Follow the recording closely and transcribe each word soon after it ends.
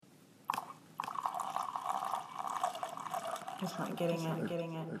Just not getting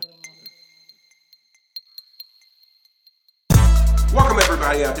it. Welcome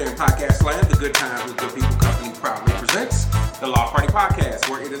everybody out there in podcast land. The Good Times with Good People Company proudly presents the Loft Party Podcast,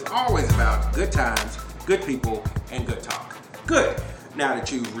 where it is always about good times, good people, and good talk. Good. Now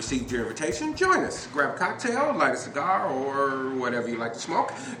that you've received your invitation, join us. Grab a cocktail, light a cigar, or whatever you like to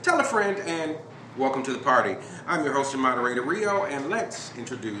smoke. Tell a friend, and welcome to the party. I'm your host and moderator, Rio, and let's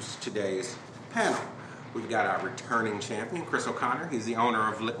introduce today's panel. We've got our returning champion, Chris O'Connor. He's the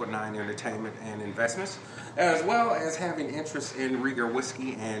owner of Liquid 9 Entertainment and Investments, as well as having interests in Rieger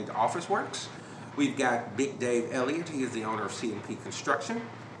Whiskey and Office Works. We've got Big Dave Elliott. He is the owner of C&P Construction.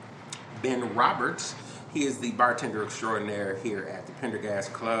 Ben Roberts. He is the bartender extraordinaire here at the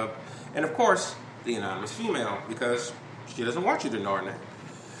Pendergast Club. And of course, the anonymous female, because she doesn't want you to know her name.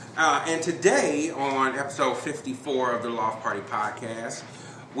 And today, on episode 54 of the Loft Party Podcast,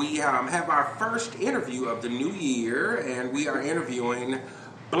 we have our first interview of the new year, and we are interviewing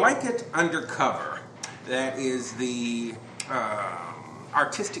Blanket Undercover. That is the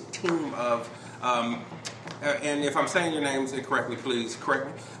artistic team of, and if I'm saying your names incorrectly, please correct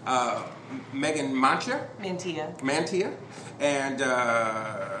me, Megan Mantia, and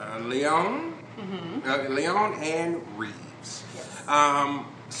Leon, Leon and Reeves. Yes.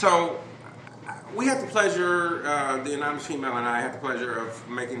 So we had the pleasure, the anonymous female and I had the pleasure of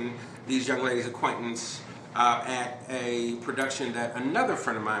making these young ladies' acquaintance at a production that another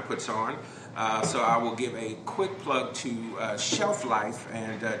friend of mine puts on. So I will give a quick plug to Shelf Life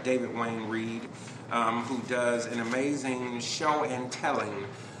and David Wayne Reed, who does an amazing show and telling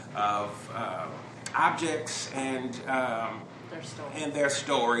of objects and their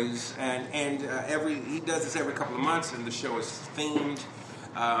stories. And he does this every couple of months, and the show is themed.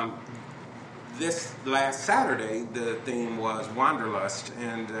 This last Saturday, the theme was Wanderlust,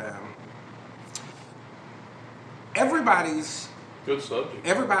 and everybody's good subject.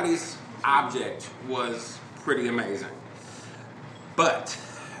 Everybody's object was pretty amazing, but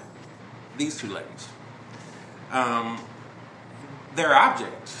these two ladies, their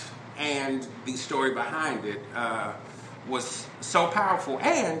object and the story behind it was so powerful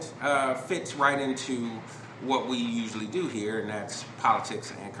and fits right into what we usually do here, and that's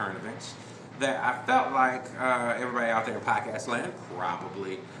politics and current events, that I felt like everybody out there in podcast land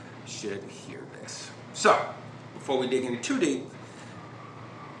probably should hear this. So, before we dig in too deep,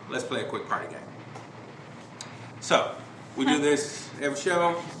 let's play a quick party game. So, we do this every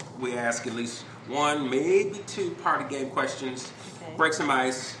show. We ask at least one, maybe two party game questions, break some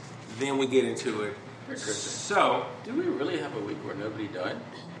ice, then we get into it. So, do we really have a week where nobody died?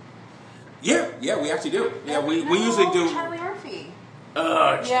 Yeah, we actually do. Yeah, we usually do. Charlie Murphy.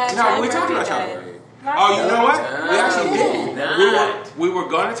 No, we talked about Charlie Murphy. Oh, you know what? We actually did. We were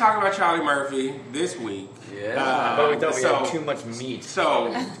going to talk about Charlie Murphy this week. Yeah, but we thought we had too much meat.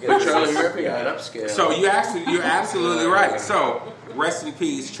 So, but Charlie Murphy got upscale. So you're absolutely right. So, rest in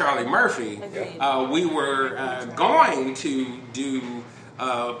peace, Charlie Murphy. We were going to do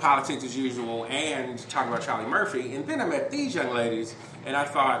politics as usual and talk about Charlie Murphy, and then I met these young ladies, and I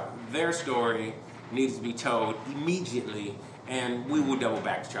thought their story needs to be told immediately. And we will double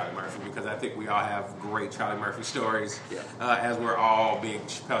back to Charlie Murphy because I think we all have great Charlie Murphy stories, as we're all big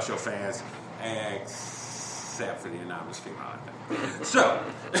Chappelle Show fans, except for the anonymous female, I think. So,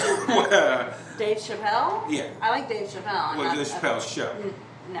 Dave Chappelle? Yeah. I like Dave Chappelle. Well, this Chappelle's show.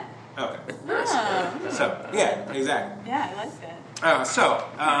 No. Okay. Oh. So, yeah, exactly. Yeah, I like that.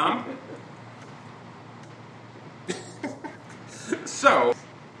 So,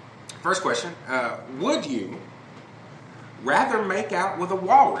 first question, would you rather make out with a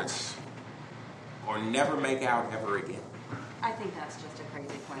walrus or never make out ever again? I think that's just a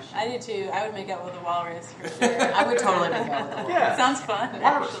crazy question. I do too. I would make out with a walrus for sure. I would totally make out with a walrus. Yeah. Sounds fun,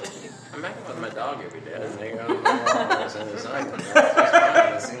 actually. I'm making out with my dog every day. I make out with my walrus in the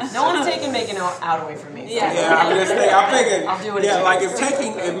sun. No one's taking making out away from me. Yeah. I'm thinking. I'll do it. Yeah, like if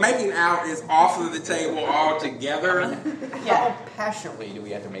making out is off of the table altogether. How passionately do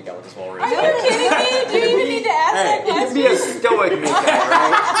we have to make out with this walrus? Are you kidding me? Do you even need to ask that It could question? be a stoic make out,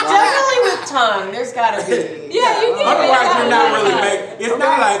 right? Definitely with tongue. There's got to be. Yeah, you can. Otherwise, you're not really making. It's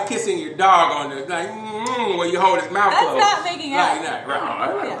not like kissing your dog on the where you hold his mouth That's closed. not making out. Like that, right?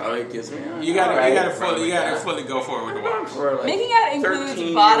 I like kiss me. You gotta fully go for it with the walrus. Making out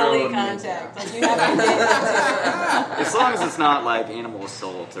includes bodily contact. Like you have to get into As long as it's not like animal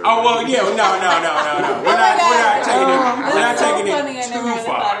assault or. Oh well, yeah, no. We're not taking it too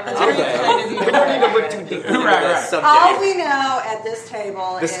far. Okay. We don't need to look too deep into Right. the subject. All we know at this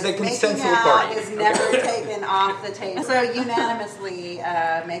table This is a making consensual out party. is never taken off the table. So unanimously,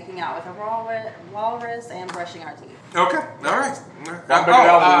 making out with a walrus and brushing our teeth. Okay, all right. If I make it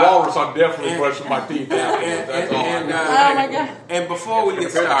out with a walrus, I'm definitely brushing my teeth afterwards. That's all. Oh my god. And before we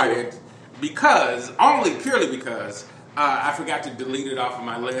get started, purely because I forgot to delete it off of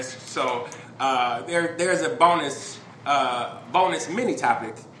my list. So there's a bonus mini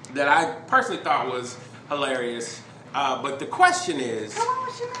topic that I personally thought was hilarious. But the question is, How long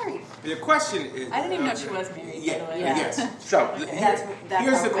was she married? the question is, I didn't even know she was married. Yeah, by the way. yes. So That's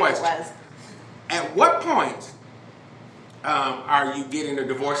here's how the quick question: it was. at what point are you getting a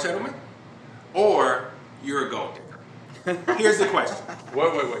divorce settlement, or you're a gold digger? Here's the question.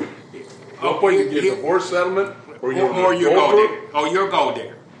 Wait. What point you get a divorce settlement? Or you're a Or you're gold gold digger? digger. Or you're a gold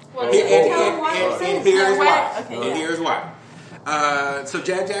digger. Well, And- can you and- tell him why? And here's why. Okay, And yeah. here's why. So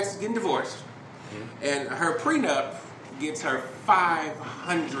Janet Jackson's getting divorced, and her prenup gets her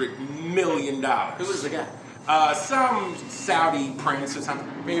 $500 million. Who was the guy? Some Saudi prince or something.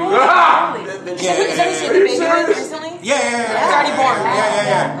 Really? Yeah, So she had the baby born recently? yeah. It's already born, right?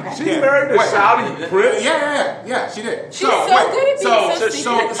 Yeah. She married a Saudi prince? Yeah, she did. She's so good at being so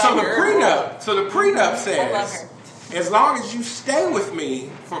secretive so the about prenup I love says, her. as long as you stay with me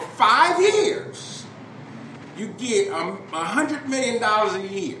for 5 years, you get $100 million a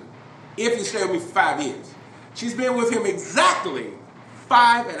year if you stay with me for 5 years. She's been with him exactly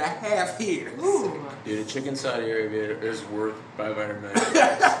 5.5 years. Dude, a chick in Saudi Arabia is worth $500 million.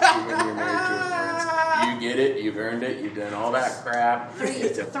 Even you're married to a prince. You get it. You've earned it. You've done all that crap.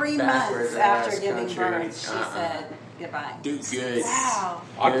 It's a 3 backwards months after ass giving country. birth, she said goodbye. Dude, Good. Wow.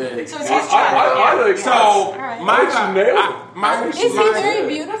 Good. So it's I his child. think So right. my She nailed it. Is he very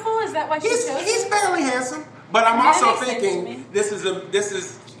beautiful? Is that why she chose He's him? fairly handsome, but I'm That also makes sense to thinking me. this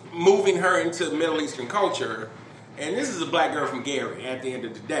is moving her into Middle Eastern culture, and this is a black girl from Gary. At the end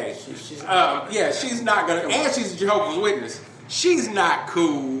of the day, she's not gonna, and she's a Jehovah's Witness. She's not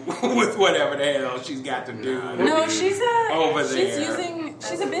cool with whatever the hell she's got to do. No, she's Over there.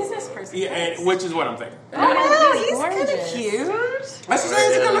 she's a business person. Yeah, and, which is what I'm thinking. Oh, he's kind of gorgeous. cute. That's what I'm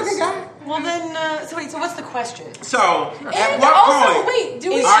saying. He's a good-looking guy. Well then, so what's the question? So, at And what also, point wait, do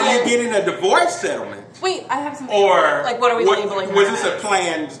we are you getting a divorce settlement? Wait, I have something. Or Like, what are we labeling her was this a as?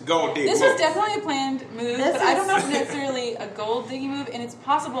 planned gold dig This move? was definitely a planned move, This but I don't know if is- necessarily a gold digging move, and it's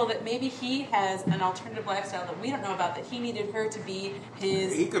possible that maybe he has an alternative lifestyle that we don't know about, that he needed her to be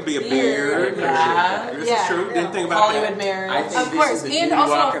his He could be a beard. Yeah. This Yeah. is true. Didn't think about Hollywood that. marriage. I think Of this course, is the and dude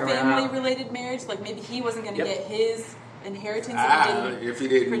also a walking around. family-related marriage. Like maybe he wasn't going to Yep. get his inheritance If he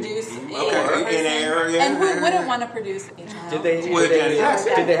didn't produce a okay, person. in an area. And who wouldn't want to produce a child? Did they? Well, Did they, yes.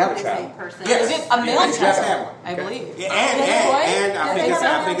 did they have a The child? same person. Yes. Is it a male Yeah, they just had child? one. I believe. Yeah, Is it a boy? and I Yeah, think they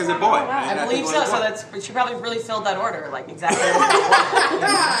it's have a boy. wow. And I think believe it so. was a So boy. that's she probably really filled that order like exactly.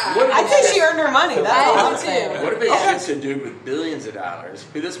 I'd say she earned her money. That's all I I'm do saying. too. What if it shoots a dude with billions of dollars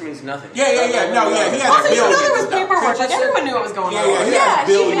who this means nothing? Yeah. No, yeah. He has Also, you know billions there was of dollars. paperwork. Like everyone knew what was going on. Yeah. Yeah,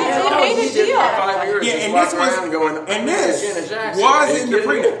 she billions. made, Oh, he made a he did deal. for 5 years. Yeah, Just and walk this was around going, and "I'm this Janet Jackson." was Are you in the kidding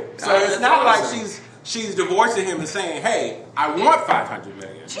me? prenup. So it's That's not like awesome. she's divorcing him and saying, "Hey, I want $500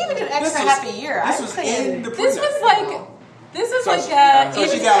 million." She even did This extra was- half a year. This I'm was saying. in the prenup. This was like So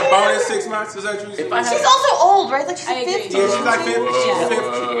she got a bonus 6 months. Is that what you said? If I had- She's also old, right? Like she's I agree. 50. Yeah, she's like 50. She's Yeah. 50.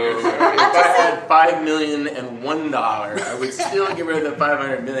 If I had $5,001,000, I would still give her the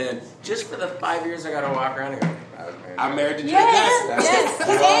 $500 million just for the 5 years I got to walk around and go, I was married. I'm married to Janet Yes, Jackson. yes.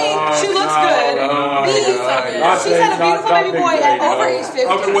 Because A, she looks good. B, she's had a beautiful baby boy at over age 50.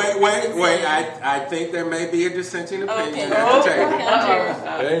 Okay, wait. I think there may be a dissenting opinion Okay. at the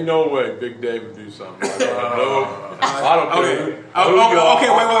table. There ain't no way Big Dave would do something like that. No. I don't care. Okay. who you Okay.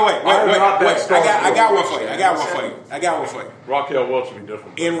 are. Wait. I'm not that I got one strong. for you. Raquel Welch would be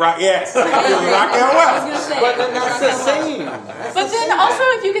different. Yes. Raquel I was Welch. gonna say. But then that's the same. But then also,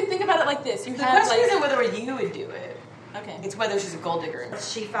 if you can think about it like this, you The have question like isn't whether you would do it. okay. It's whether she's a gold digger.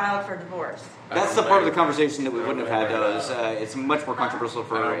 She filed for divorce. That's the part of the conversation that we wouldn't have had, though. It's much more controversial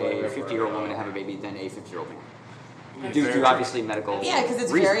for a 50-year-old woman to have a baby than a 50-year-old man. Due to obviously medical Yeah, because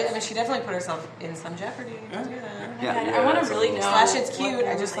it's reasons. very. I mean, she definitely put herself in some jeopardy to do that. Yeah. I want to really know. Slash, it's cute. what I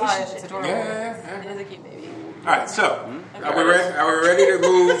their just saw it. It's relationship adorable. Yeah. is. It is a cute baby. All right. So, are we ready to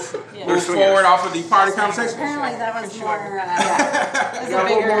move forward off of the party conversation? Apparently that was more, It's a Got one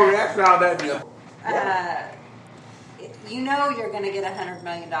bigger. more reaction on that. you know you're going to get $100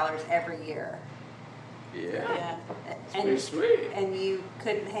 million every year. Yeah. Yeah. And, Sweet. and you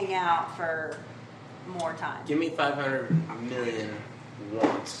couldn't hang out for more time. Give me $500 million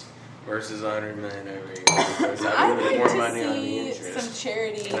once, versus 100 million every year. Because I'd I would like more to money on the see interest. some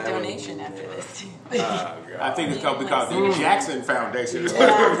charity That would donation be after more. this. I think it's going to be called the Jackson Foundation. I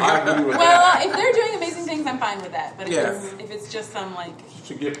agree with that. Well, if they're doing amazing things, I'm fine with that. But if, Yeah. if it's just some like, You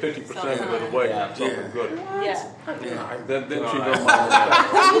should get 50% of it away. Yeah. Something good. yeah. Then she don't mind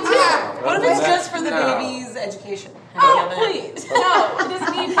that. What if it's just for the baby's education? Oh, please. No, it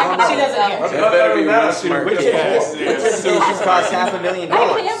doesn't need She doesn't care. That better be one smart Which kid. Yes, yes. Education costs $500,000. I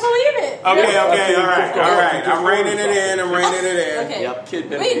can't believe it. Okay, all right. I'm reining it in. Okay. Yep. Kid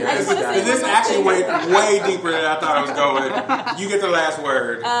better Wait, be I just want to say This one more actually thing. went way deeper than I thought it was going. You get the last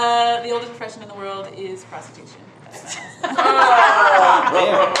word. The oldest profession in the world is prostitution. That's And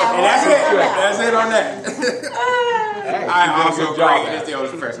that's it. That's it on that. I also good job, agree. It's the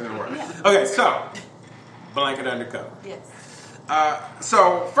oldest profession in the world. Okay, so blanket undercover. yes.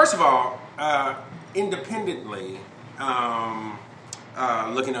 So first of all, independently,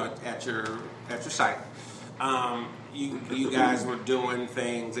 looking at your site, you guys were doing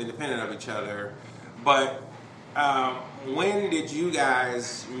things independent of each other, but when did you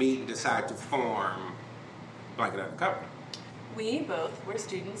guys meet and decide to form Blanket Undercover? We both were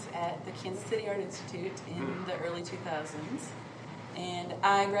students at the Kansas City Art Institute in the early 2000s. And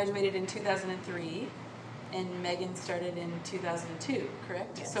I graduated in 2003, and Megan started in 2002,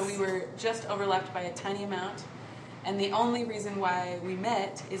 correct? Yes. So we were just overlapped by a tiny amount. And the only reason why we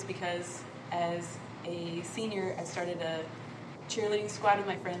met is because as a senior, I started a cheerleading squad with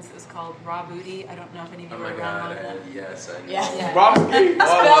my friends that was called Raw Booty. I don't know if any of you Oh were my around God, long enough. yes, I know. Yeah. Yeah. Probably.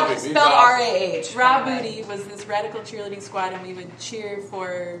 Spelled R-A-H. Raw Booty was this radical cheerleading squad, and we would cheer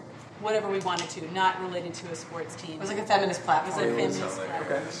for whatever we wanted to, not related to a sports team. It was like a feminist It was platform. a It would feminist sound like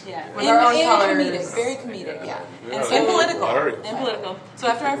platform. this. Yeah. With our own and colors. comedic, very comedic. Yeah. And so- And political. And political. So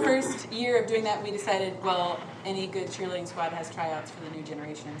after our first year of doing that, we decided, well, any good cheerleading squad has tryouts for the new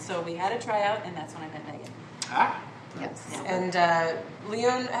generation. So we had a tryout, and that's when I met Megan. Ah, Yes. Yeah. And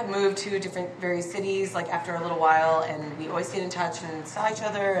Leon had moved to various cities, like after a little while, and we always stayed in touch and saw each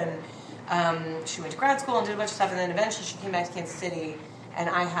other. And she went to grad school and did a bunch of stuff, and then eventually she came back to Kansas City, and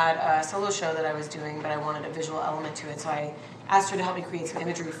I had a solo show that I was doing, but I wanted a visual element to it, so I asked her to help me create some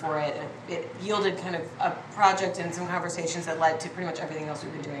imagery for it. And it yielded kind of a project and some conversations that led to pretty much everything else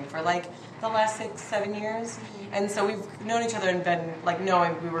we've been doing for like the last 6-7 years. And so we've known each other and been like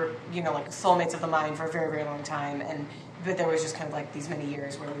knowing we were, like soulmates of the mind for a very, very long time. But there was just kind of like these many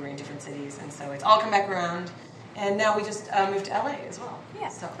years where we were in different cities, and so it's all come back around. And now we just moved to LA as well. Yeah.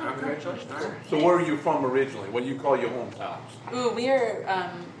 So Congratulations. So where are you from originally? What do you call your hometowns? Ooh, we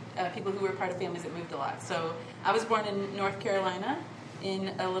are people who were part of families that moved a lot. So I was born in North Carolina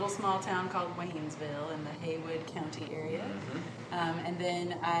in a little small town called Waynesville in the Haywood County area. And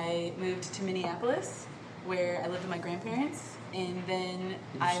then I moved to Minneapolis, where I lived with my grandparents. And then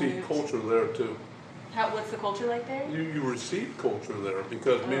I You see moved... culture there too. What's the culture like there? You receive culture there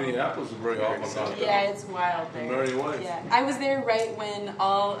because Minneapolis is very often about Yeah, that. it's wild there. In many ways. Yeah, I was there right when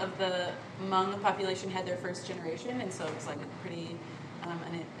all of the Hmong population had their first generation, and so it was like a pretty,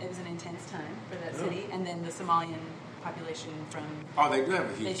 it was an intense time for that city. And then the Somalian population from oh, they do have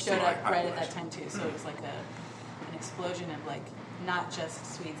a huge they showed Somali up right at that population. time too. So it was like an explosion of like not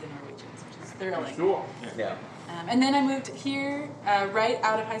just Swedes and Norwegians, which is thrilling. Sure. Yeah. And then I moved here right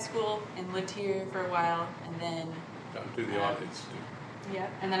out of high school and lived here for a while, and then. Down to the audience. Yeah,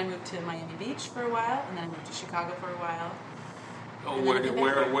 and then I moved to Miami Beach for a while, and then I moved to Chicago for a while. Oh, where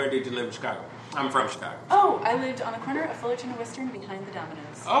did you live in Chicago? I'm from Chicago. Oh, I lived on the corner of Fullerton and Western behind the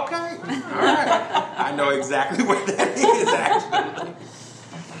Domino's. Okay, all right. I know exactly where that is, actually.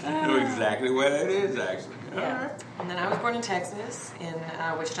 I know exactly where that is, actually. All Yeah. right. And then I was born in Texas, in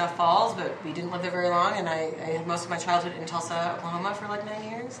Wichita Falls, but we didn't live there very long, and I had most of my childhood in Tulsa, Oklahoma for like 9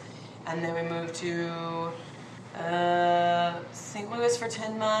 years. And then we moved to St. Louis for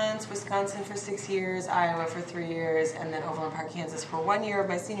 10 months, Wisconsin for 6 years, Iowa for 3 years, and then Overland Park, Kansas for 1 year of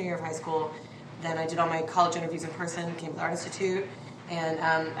my senior year of high school. Then I did all my college interviews in person, came to the Art Institute, and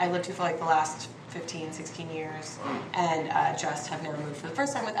I lived here for like the last 15, 16 years, and just have now moved for the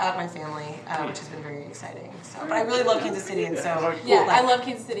first time without my family, which has been very exciting. So, but I really love Kansas City, and so Yeah, like, I love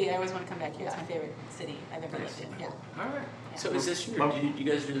Kansas City. I always want to come back here. It's my favorite city I've ever lived in. yeah. All right. So is this do you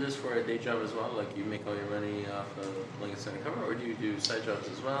guys do this for a day job as well? Like you make all your money off of Blanket Undercover, or do you do side jobs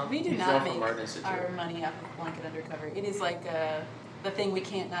as well? We do You not sell make from Art Institute? our money off of Blanket Undercover. It is like the thing we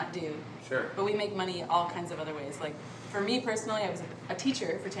can't not do. Sure. But we make money all kinds of other ways. Like for me personally, I was a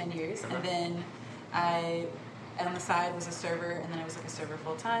teacher for 10 years, and then I, on the side, was a server, and then I was like a server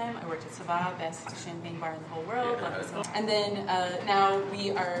full time. I worked at Sava, best champagne bar in the whole world. Yeah. And then now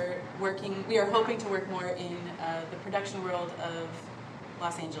we are hoping to work more in the production world of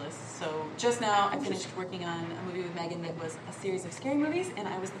Los Angeles. So just now I finished working on a movie with Megan that was a series of scary movies, and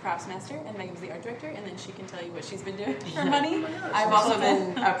I was the props master, and Megan was the art director, and then she can tell you what she's been doing for money. I've also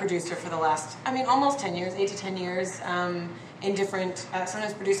been a producer for the last, almost 10 years, 8 to 10 years, in different,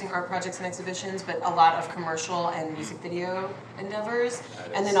 sometimes producing art projects and exhibitions, but a lot of commercial and music video endeavors,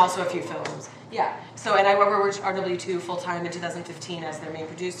 and then also a few films. Yeah. So, and I worked at RW2 full-time in 2015 as their main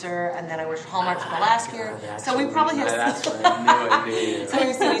producer, and then I worked at Hallmark for the last year. So we probably have That's what I knew. So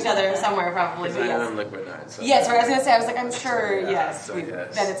we've seen each other somewhere probably. Because I am Liquid Night. So yes, right. I was gonna say. I was like, I'm sure. Yes, so we've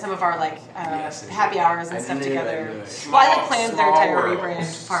yes. been at some of our happy hours and stuff together. Small- Well, I planned their entire small rebrand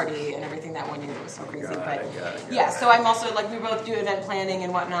worlds. party and everything that one year. That was so crazy. Got But it. yeah, so I'm also we both do event planning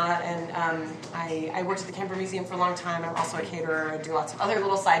and whatnot, and I worked at the Kemper Museum for a long time. I'm also a caterer and do lots of other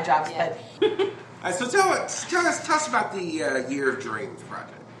little side jobs. Yeah. But So tell us about the Year of Dreams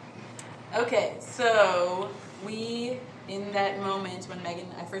project. Okay, so we, in that moment when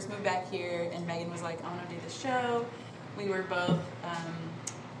I first moved back here, and Megan was like, I want to do this show, we were both,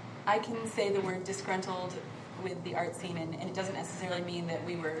 I can say the word disgruntled with the art scene, and it doesn't necessarily mean that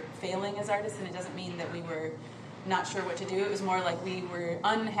we were failing as artists, and it doesn't mean that we were not sure what to do. It was more like we were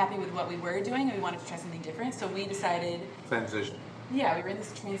unhappy with what we were doing, and we wanted to try something different, so we decided... Transition. Yeah, we were in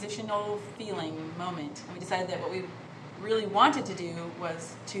this transitional feeling moment, and we decided that what we really wanted to do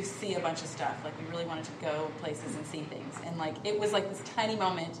was to see a bunch of stuff. Like, we really wanted to go places and see things. And, it was this tiny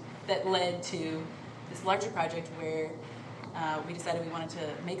moment that led to this larger project where we decided we wanted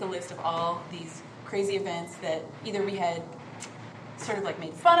to make a list of all these crazy events that either we had sort of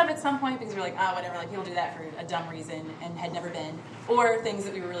made fun of at some point because we were whatever, people do that for a dumb reason and had never been, or things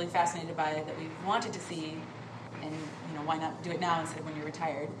that we were really fascinated by that we wanted to see, and why not do it now instead of when you're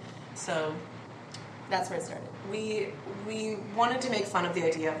retired. So that's where it started. we wanted to make fun of the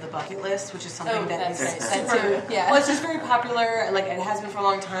idea of the bucket list, which is something Oh, that that's is right. That too, yeah. well, it's just very popular. It has been for a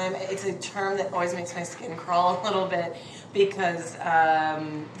long time. It's a term that always makes my skin crawl a little bit because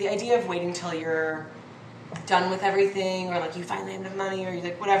the idea of waiting till you're done with everything, or you finally have enough money, or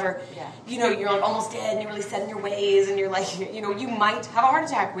you're whatever. Yeah. You're almost dead, and you're really set in your ways, and you're you might have a heart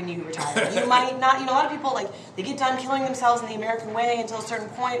attack when you retire. You might not. A lot of people they get done killing themselves in the American way until a certain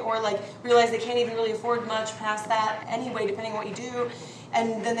point, or realize they can't even really afford much past that anyway, depending on what you do,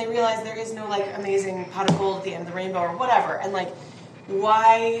 and then they realize there is no amazing pot of gold at the end of the rainbow or whatever, and why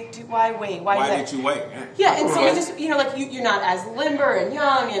wait? Why did you wait? Yeah, and so we just, you're not as limber and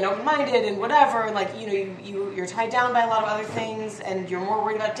young and open-minded and whatever, and you're tied down by a lot of other things, and you're more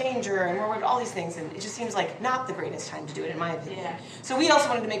worried about danger and more worried about all these things, and it just seems not the greatest time to do it, in my opinion. Yeah. So we also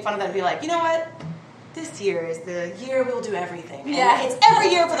wanted to make fun of that and be you know what? This year is the year we'll do everything. And Yeah. it's every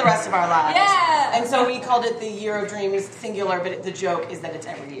year for the rest of our lives. Yeah. And so we called it the Year of Dreams, singular, but the joke is that it's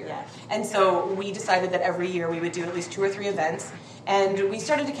every year. Yeah. And so we decided that every year we would do at least 2 or 3 events. And we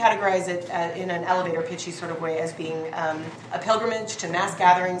started to categorize it in an elevator pitchy sort of way as being a pilgrimage to mass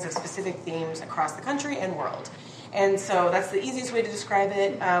gatherings of specific themes across the country and world. And so that's the easiest way to describe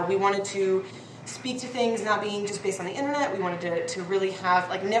it. We wanted to speak to things not being just based on the internet. We wanted to really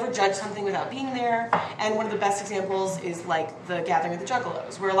have, never judge something without being there. And one of the best examples is, the Gathering of the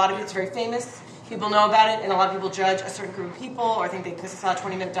Juggalos, where a lot of it's very famous. People know about it, and a lot of people judge a certain group of people, or think because they saw a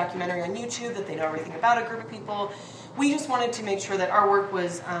 20-minute documentary on YouTube that they know everything about a group of people. We just wanted to make sure that our work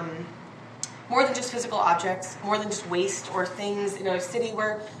was more than just physical objects, more than just waste or things in a city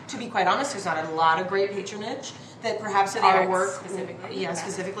where, to be quite honest, there's not a lot of great patronage. That perhaps in our Arts work, specifically.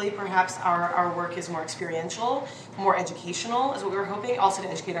 specifically, perhaps our work is more experiential, more educational, is what we were hoping, also to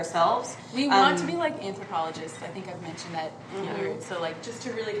educate ourselves. We want to be anthropologists. I think I've mentioned that here. So just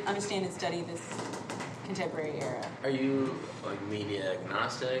to really understand and study this contemporary era. Are you media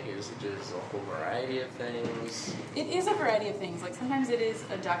agnostic? Is it just a whole variety of things? It is a variety of things. Sometimes it is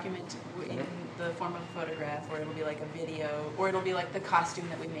a document in the form of a photograph, or it'll be a video, or it'll be the costume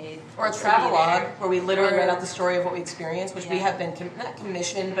that we made. Or a to be travelogue, there. where we literally Or- write out the story of what we experienced, which we Yeah. have been, not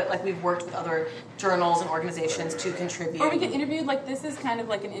commissioned, but we've worked with other journals and organizations to contribute. Or we get interviewed. This is kind of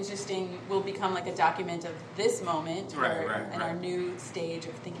an interesting, will become a document of this moment. Right, or, right, and right. our new stage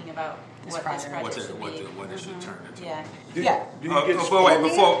of thinking about This what this project. project should be. What it should turn into. Yeah. Yeah. Do you get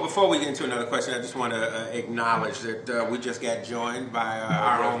Before we get into another question, I just want to acknowledge that we just got joined by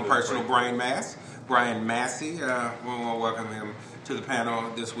our own personal brain mass, Brian Massey. We want to welcome him to the panel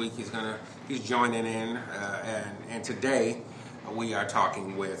this week. He's joining in, and today we are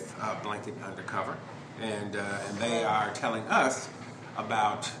talking with Blanket Undercover, and they are telling us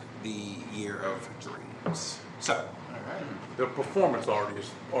about the year of dreams. So, The performance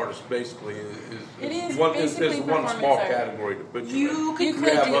artist basically It is one basically one small performance art. category to put You could You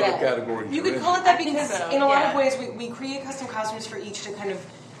have do other that. categories. You you're could call in. it that I think because so, in a lot of yeah. ways we create custom costumes for each to kind of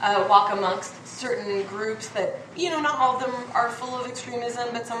walk amongst certain groups that, not all of them are full of extremism,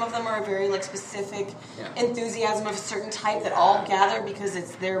 but some of them are very like specific enthusiasm of a certain type that all gather because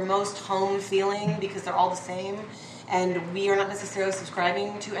it's their most home feeling because they're all the same. And we are not necessarily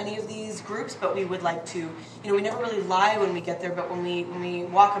subscribing to any of these groups, but we would like to, we never really lie when we get there, but when we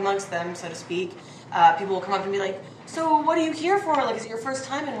walk amongst them, so to speak, people will come up and be like, so what are you here for? Like, is it your first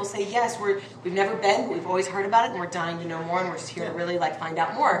time? And we'll say, yes, we've never been, but we've always heard about it, and we're dying to know more, and we're just here to really, find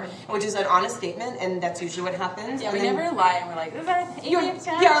out more, which is an honest statement, and that's usually what happens. Yeah, and we then, never lie, and we're like, this is our 80th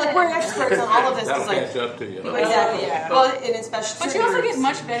time. Yeah, like, we're experts on all of this. That'll 'cause, catch up to you. Exactly. Yeah. Well, and especially But you also groups. get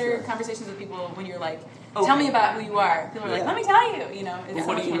much better conversations with people when you're like, Okay. tell me about who you are. People are like, let me tell you. It's Well, so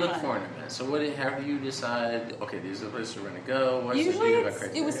what much do you more look fun. for in a minute? So how do you decide, okay, these are the places we're going to go? What's Usually the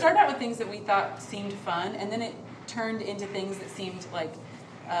criteria? it would start out with things that we thought seemed fun, and then it turned into things that seemed like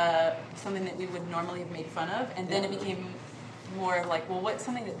something that we would normally have made fun of, and then it became more of like, well, what's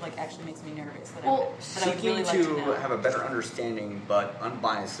something that actually makes me nervous? That I would Seeking really like to know. have a better understanding, but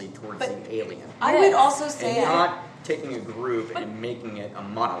unbiasedly towards the alien. I would also say And not taking a group and making it a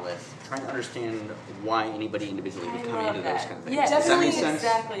monolith. Trying to understand why anybody individually would come into those kind of things. Yeah, Does that make definitely sense?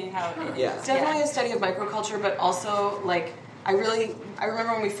 exactly how it is. Yeah. Definitely a study of microculture, but also I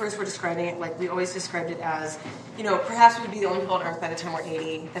remember when we first were describing it, we always described it as, perhaps we'd be the only people on Earth by the time we're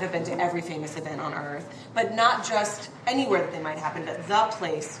 80 that have been to every famous event on Earth, but not just anywhere that they might happen, but the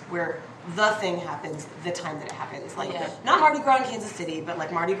place where the thing happens, the time that it happens. Not Mardi Gras in Kansas City,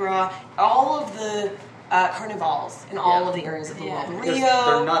 but Mardi Gras, all of the carnivals in all of the areas of the world. Because Rio,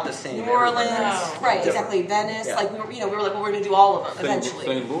 they're not the same New Orleans, everywhere. right? Different. Exactly. Venice. Yeah. We were like, well, we're going to do all of them eventually.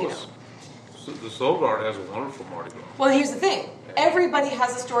 St. Louis. The Soul Guard has a wonderful Mardi Gras. Well, here's the thing. Everybody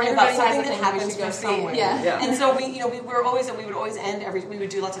has a story Everybody about has something a that thing we happens should go from see. somewhere. Yeah. And so we would always end we would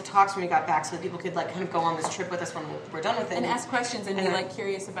do lots of talks when we got back so that people could kind of go on this trip with us when we're done with it. And ask questions and be And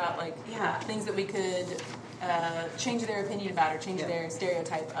curious about things that we could change their opinion about or change their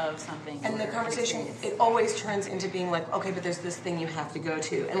stereotype of something. And the or conversation, experience. it always turns into being like, okay, but there's this thing you have to go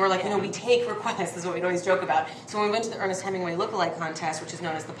to. And we're like, we take requests, is what we'd always joke about. So when we went to the Ernest Hemingway Lookalike Contest, which is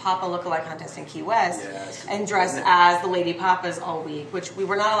known as the Papa Lookalike Contest in Key West, and dressed as the Lady Papas all week, which we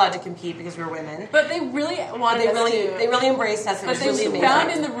were not allowed to compete because we were women. But they really wanted us to. They really embraced us, and But it was they really found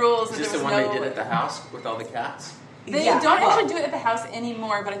amazing. in the rules Is that this there the was one no. they did at the house with all the cats? They Yeah, don't well, actually do it at the house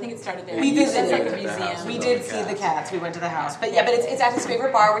anymore, but I think it started there. We That's visited like it a at the house. museum. We With did all the see the cats. cats. We went to the house. But but it's at his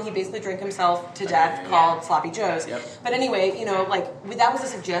favorite bar where he basically drank himself to death called Sloppy Joe's. Yep. But anyway, that was a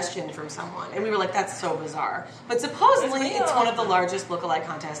suggestion from someone. And we were like, that's so bizarre. But supposedly It's real. it's one of the largest lookalike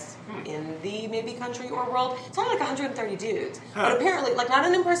contests in the maybe country or world. It's only 130 dudes. But apparently, not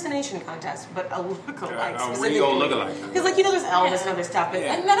an impersonation contest, but a lookalike. A real lookalike. Because there's Elvis and other stuff. But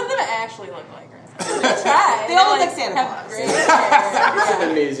And none of them actually look like her. They tried. They all look like Santa have Claus. great hair. It's an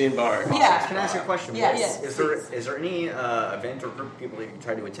amazing bar. yeah. Can I ask you a question? Yes. Is there any event or group of people that you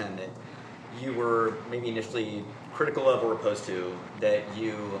tried to attend that you were maybe initially critical of or opposed to, that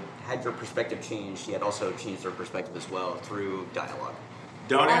you had your perspective changed, yet also changed their perspective as well through dialogue?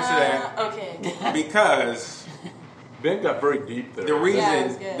 Don't answer that Okay. because Ben got very deep there. the reason, Yeah, it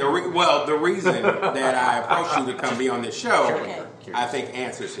was good. the reason that I approached you to come be on this show, Okay. I think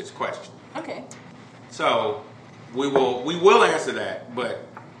answers his question. Okay. So we will answer that, but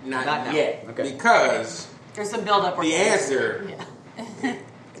not now. yet, Okay. because There's some build-up. the answer Yeah.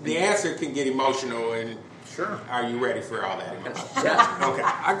 the answer can get emotional. And Sure. are you ready for all that emotion? Yeah. Okay.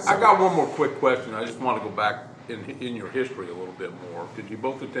 I got one more quick question. I just want to go back in your history a little bit more. Did you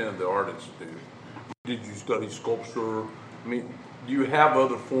both attend the Art Institute? Did you study sculpture? I mean, do you have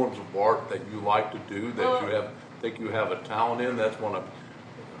other forms of art that you like to do that think you have a talent in? That's one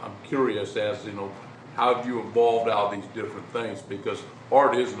I'm curious as, how have you evolved out of these different things? Because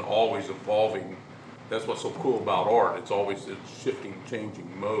art isn't always evolving. That's what's so cool about art. It's always a shifting, changing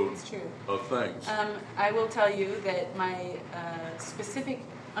mode It's true. of things. I will tell you that my specific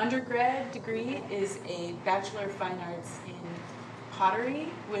undergrad degree is a Bachelor of Fine Arts in pottery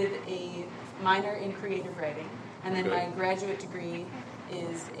with a minor in creative writing. And then Okay. my graduate degree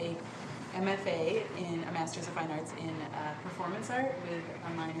is a MFA in a Master's of Fine Arts in performance art with a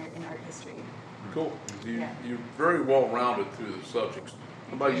minor in art history. Cool. Yeah. You're very well rounded through the subjects.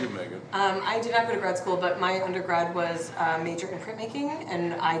 How about you, Megan? I did not go to grad school, but my undergrad was major in printmaking,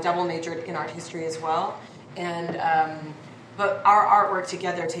 and I double majored in art history as well. And But our artwork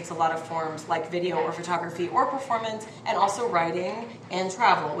together takes a lot of forms like video or photography or performance, and also writing and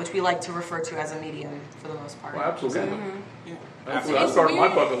travel, which we like to refer to as a medium for the most part. Well, absolutely. Yeah. I started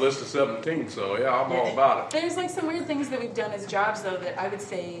my bucket list at 17, so yeah, I'm all about it. There's like some weird things that we've done as jobs, though, that I would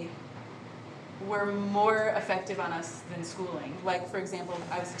say were more effective on us than schooling. Like, for example,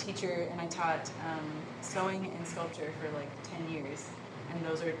 I was a teacher and I taught sewing and sculpture for like 10 years. And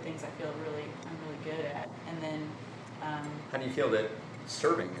those are things I'm really good at. And then... How do you feel that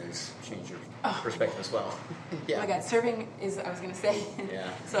serving has changed your perspective as well? Oh my God, serving is, I was going to say. Yeah.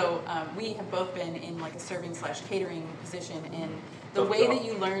 So we have both been in like a serving/catering position, and the way that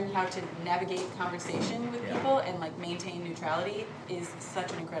you learn how to navigate conversation with people and like maintain neutrality is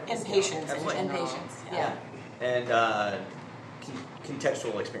such an incredible skill. Patience. And patience. Yeah. And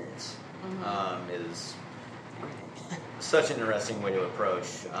contextual experience is such an interesting way to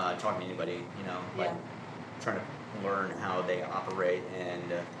approach talking to anybody, like trying to learn how they operate and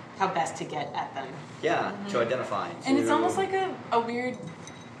how best to get at them. To identify. And it's almost like a weird,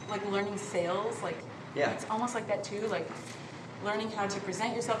 like learning sales, like it's almost like that too, like learning how to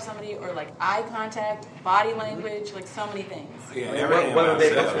present yourself to somebody, or like eye contact, body language, like so many things. Yeah, whether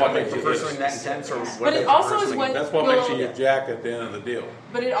they that's what makes prefer it something that intense or But it also is what That's what makes you jack at the end of the deal.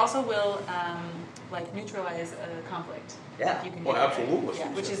 But it also will like neutralize a conflict. Yeah. You can Well, do that. absolutely.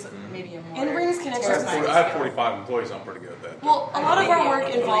 Yeah, which is maybe a more... And brings connections. terrifying I have skill. 45 employees. I'm pretty good at that. Well, a lot of our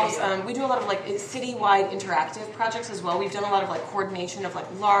work involves, we do a lot of like citywide interactive projects as well. We've done a lot of like coordination of like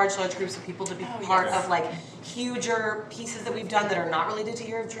large groups of people to be part of like huger pieces that we've done that are not related to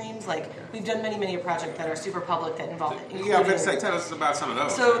Year of Dreams. Like we've done many projects that are super public that involve it. Yeah, I was going to say, tell us about some of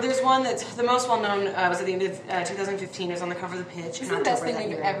those. So there's one that's the most well known, was at the end of 2015. It was on the cover of the Pitch. It's the best thing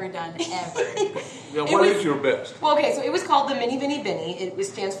we've ever done, ever. Yeah, what is your best? Well, okay, so it was called the Mini Vinny Binny. It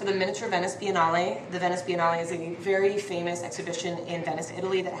stands for the Miniature Venice Biennale. The Venice Biennale is a very famous exhibition in Venice,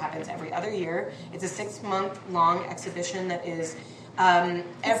 Italy that happens every other year. It's a 6-month-long exhibition that is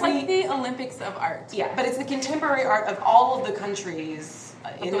It's like the Olympics of art. Yeah, but it's the contemporary art of all of the countries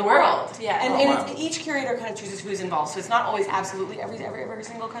in the world. Yeah, and each curator kind of chooses who's involved, so it's not always absolutely every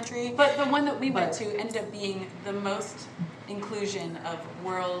single country. But the one that we went to ended up being the most inclusion of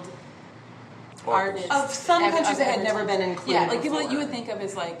world artists of some countries that had ever never done. been included. Yeah, like people before. that you would think of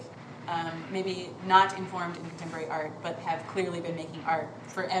as like maybe not informed in contemporary art, but have clearly been making art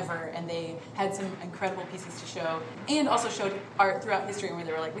forever, and they had some incredible pieces to show, and also showed art throughout history, where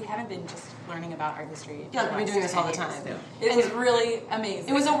they were like, we haven't been just learning about art history. Yeah, we've been doing this all the time. It was really amazing.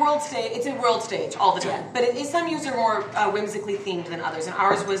 It was a world stage. It's a world stage all the time. But some years are more whimsically themed than others, and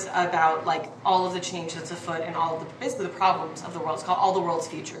ours was about like all of the change that's afoot and all of the basically the problems of the world. It's called All the World's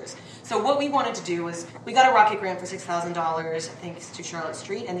Futures. So what we wanted to do was we got a rocket grant for $6,000 thanks to Charlotte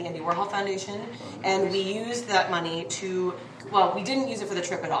Street and the Andy Warhol Foundation, and we used that money to. Well, we didn't use it for the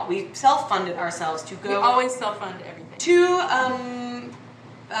trip at all. We self-funded ourselves to go. We always self-fund everything. To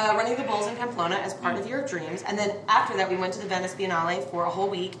Running the Bulls in Pamplona as part of Year of Dreams, and then after that we went to the Venice Biennale for a whole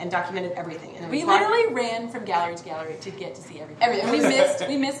week and documented everything. And then we literally ran from gallery to gallery to get to see everything.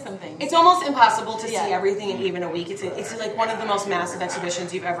 We missed some things. It's almost impossible to see everything in even a week. It's like one of the most massive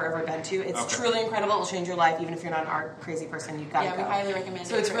exhibitions you've ever been to. It's truly incredible. It'll change your life, even if you're not an art crazy person. You've got to go. Yeah, we highly recommend it.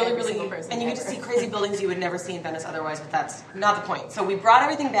 So it's for really, every really, single person and you get to ever. see crazy buildings you would never see in Venice otherwise. But that's not the point. So we brought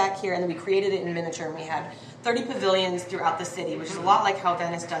everything back here, and then we created it in miniature, and we had 30 pavilions throughout the city, which is a lot like how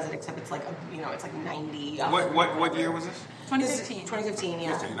Venice does it, except it's like it's like 90. What year was this? 2015. 2015,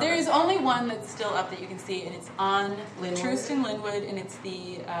 yeah. 15, There is only one that's still up that you can see, and it's on Linwood. Troost and Linwood, and it's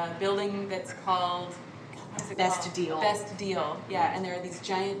the building that's called what is it Best called? Deal. Best Deal, yeah. And there are these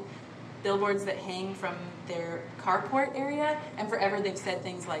giant billboards that hang from their carport area, and forever they've said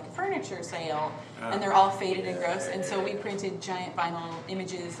things like furniture sale, and they're all faded and gross. And so we printed giant vinyl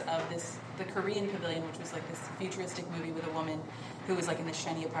images of the Korean Pavilion, which was like this futuristic movie with a woman who was like in this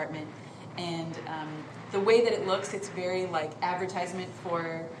shiny apartment. And the way that it looks, it's very like advertisement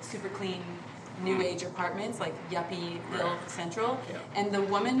for super clean new age apartments, like Yuppieville Central. Yeah. And the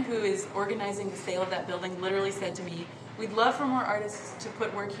woman who is organizing the sale of that building literally said to me, "We'd love for more artists to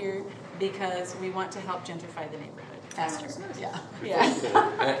put work here because we want to help gentrify the neighborhood faster." Yeah. Yeah.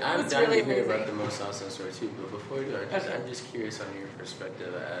 I'm It's down really to hear amazing. about the most awesome story too, but before we do, I'm just curious on your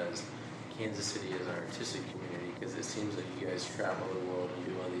perspective as Kansas City as an artistic community, because it seems like you guys travel the world and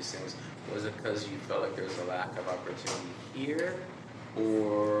do all these things. Was it because you felt like there was a lack of opportunity here,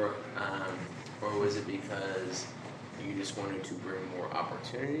 or was it because you just wanted to bring more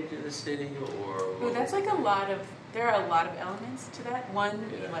opportunity to the city, or? Well, that's like there are a lot of elements to that.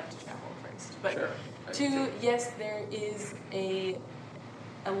 One, we like to travel first. But Sure. two, yes, there is a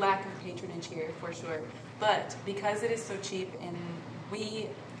lack of patronage here for sure. But because it is so cheap, and we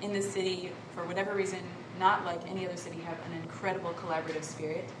in the city, for whatever reason, not like any other city, have an incredible collaborative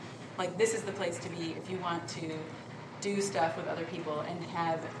spirit. Like, this is the place to be if you want to do stuff with other people and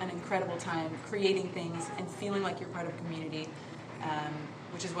have an incredible time creating things and feeling like you're part of a community,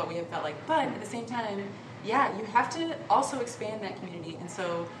 which is what we have felt like. But at the same time, yeah, you have to also expand that community. And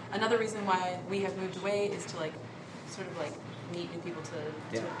so another reason why we have moved away is to like sort of like meet new people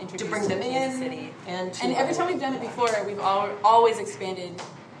to introduce To bring them Kansas in City. and every time we've done it before, we've always expanded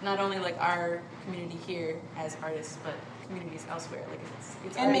not only like our community here as artists, but communities elsewhere. Like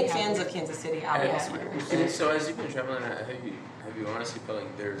it's and make already fans happening. of Kansas City out elsewhere. And so as you've been traveling, have you honestly felt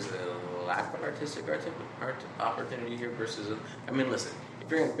like there's a lack of artistic art opportunity here versus? I mean, listen, if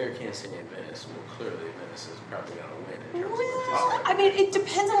you're going to compare Kansas City and Venice, well, clearly Venice is probably going to win in terms of artistic. I mean, it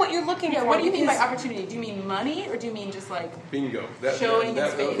depends on what you're looking for. What do you mean by because- opportunity? Do you mean money, or do you mean just like Bingo. Showing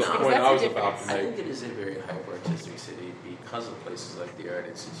that in was space? the Because point that's I a was about difference. to I make. think it is a very hyper-artistic city because of places like the Art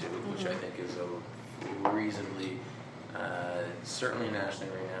Institute, which I think is a reasonably, certainly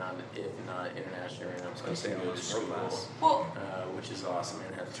nationally renowned, if not internationally renowned. So I say go to school, Well, which is awesome,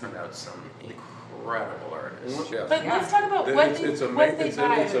 and have turned out some incredible artists. Yes. But let's talk about what they buy with their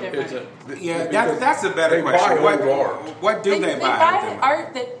money. Yeah, that's a better they question. buy old art. What do they buy? They buy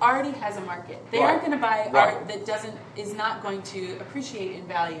art that already has a market. They Right. aren't going to buy Right. art that is not going to appreciate in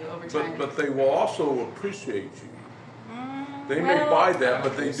value over time. But they will also appreciate you. They may well, buy that,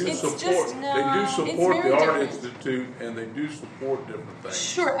 but they do it's support. just- They no, do it's support very the Art different. Institute, and they do support different things.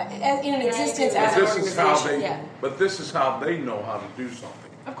 sure, in an existence But as But an this is how organization. they. yeah. But this is how they know how to do something.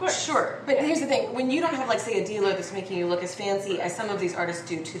 Of course. Sure, but here's the thing: when you don't have, like, say, a dealer that's making you look as fancy as some of these artists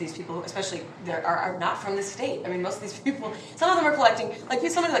do to these people, who, especially that are not from the state. I mean, most of these people, some of them are collecting. Like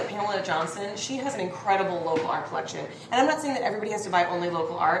somebody like Pamela Johnson, she has an incredible local art collection. And I'm not saying that everybody has to buy only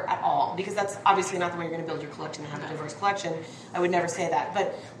local art at all, because that's obviously not the way you're going to build your collection and have a diverse collection. I would never say that.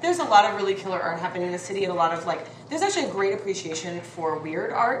 But there's a lot of really killer art happening in the city, and a lot of there's actually a great appreciation for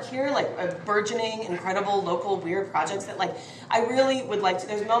weird art here, like a burgeoning, incredible local weird projects that I really would like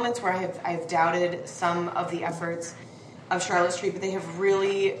to. There's moments where I've doubted some of the efforts of Charlotte Street, but they have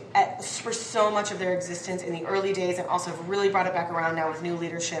really, for so much of their existence in the early days, and also have really brought it back around now with new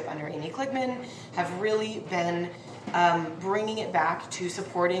leadership under Amy Kligman, have really been bringing it back to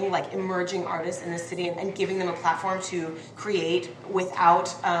supporting emerging artists in the city and giving them a platform to create without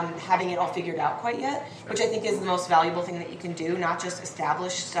having it all figured out quite yet, which I think is the most valuable thing that you can do, not just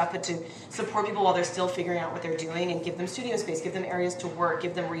establish stuff, but to support people while they're still figuring out what they're doing and give them studio space, give them areas to work,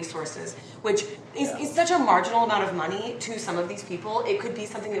 give them resources, which is such a marginal amount of money to some of these people. It could be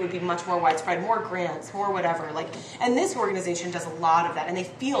something that would be much more widespread, more grants, more whatever. And this organization does a lot of that, and they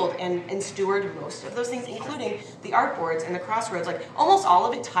field and steward most of those things, including the art boards and the crossroads. Almost all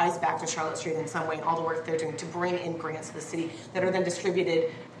of it ties back to Charlotte Street in some way, and all the work they're doing to bring in grants to the city that are then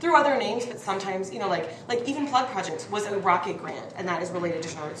distributed through other names, but sometimes, even Plug Projects was a Rocket grant, and that is related to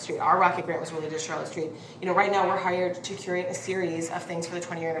Charlotte Street. Our Rocket grant was related to Charlotte Street. Right now we're hired to curate a series of things for the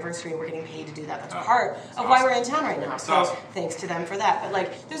 20-year anniversary, and we're getting paid to do that. That's part of why we're in town right now. So thanks to them for that.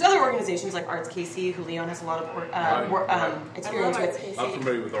 But there's other organizations like Arts KC, who Leon has a lot of experience with. I'm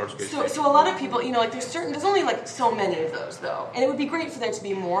familiar with Arts KC. So a lot of people, there's only so many of those though, and it would be great for there to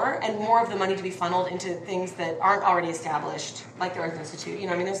be more, and more of the money to be funneled into things that aren't already established, like the Art Institute.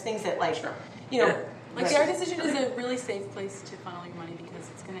 There's things that the Art Institute is a really safe place to funnel your money because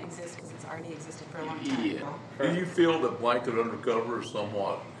it's going to exist because it's already existed for a long time. Yeah. Do you feel that Blanket Undercover is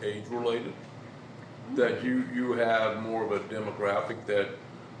somewhat age-related? That you have more of a demographic that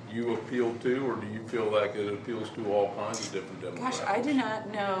you appeal to, or do you feel like it appeals to all kinds of different demographics? Gosh, I do not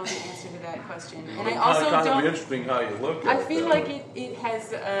know the answer to that question, and I It's also kind don't. of interesting how you look at it. I feel that like way. it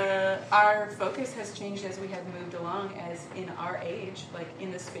has, our focus has changed as we have moved along, as in our age,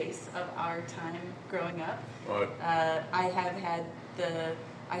 in the space of our time growing up. Right. I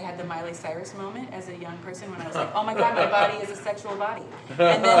had the Miley Cyrus moment as a young person when I was like, oh my God, my body is a sexual body.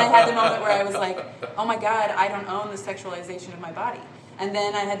 And then I had the moment where I was like, oh my God, I don't own the sexualization of my body. And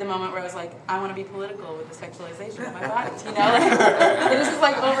then I had the moment where I was like, I want to be political with the sexualization of my body. But this is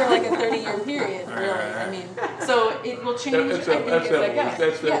over a 30-year period, really. I mean, so it will change,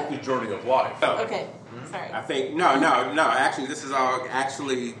 That's the journey of life. Okay, sorry. I think no. Actually, this is all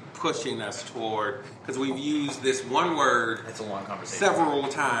actually pushing us toward, because we've used this one word It's a long conversation. several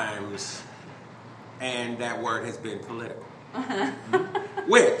times, and that word has been political,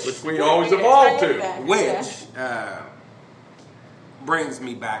 which We always evolve to. which brings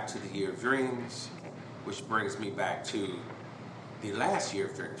me back to the Year of Dreams, which brings me back to the last Year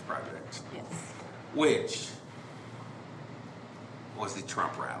of Dreams project, Yes. which was the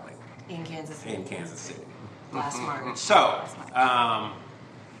Trump rally in Kansas City. in Kansas City. last March. So,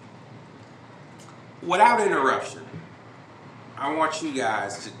 without interruption, I want you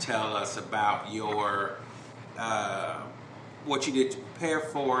guys to tell us about your what you did to prepare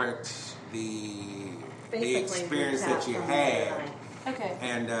for it, the experience that you had. Okay.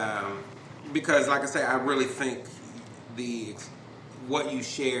 And because, like I say, I really think what you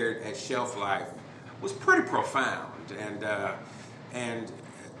shared at Shelf Life was pretty profound, and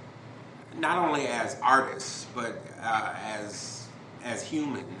not only as artists, but as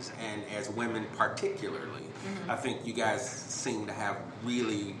humans and as women particularly. I think you guys seem to have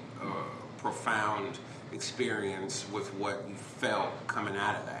really profound experience with what you felt coming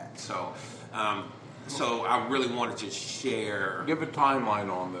out of that. So, so I really wanted to share. Give a timeline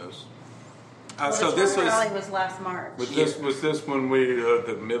on this. So this was last March. Was this when we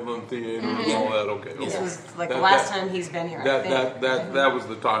the Midland Theater and all that? Okay. This okay. was like the last time he's been here. That was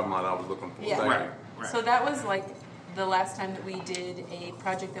the timeline I was looking for. Yeah. Thank Right. you. So that was like the last time that we did a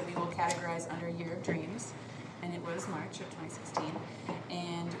project that we will categorize under Year of Dreams, and it was March of 2016.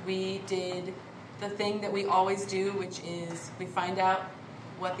 And we did the thing that we always do, which is we find out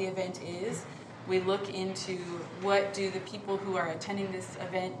what the event is. We look into what do the people who are attending this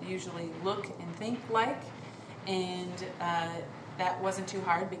event usually look and think like, and that wasn't too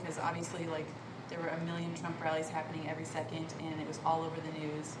hard because obviously like there were a million Trump rallies happening every second, and it was all over the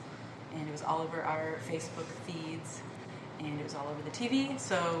news, and it was all over our Facebook feeds, and it was all over the TV.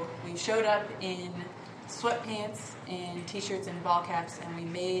 So we showed up in sweatpants and t-shirts and ball caps, and we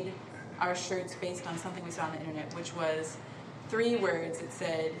made our shirts based on something we saw on the internet, which was 3 words. It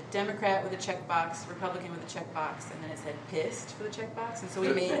said Democrat with a checkbox, Republican with a checkbox, and then it said pissed with a checkbox. And so we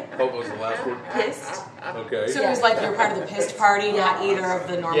made What was the last word? pissed. Okay. So it was like you're part of the pissed party, not either of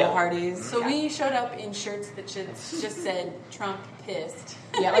the normal parties. So we showed up in shirts that just said Trump pissed.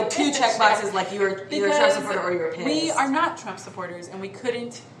 Yeah, like 2 check boxes, like you were either a Trump supporter or you were pissed. We are not Trump supporters, and we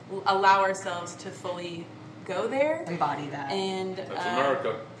couldn't allow ourselves to fully go there. embody that. And That's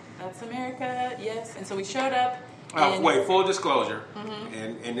America. That's America, yes. And so we showed up. Wait, full disclosure,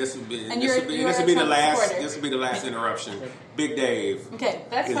 and this would be And this would you're be a the Trump last supporter. this would be the last interruption. Big Dave. Okay,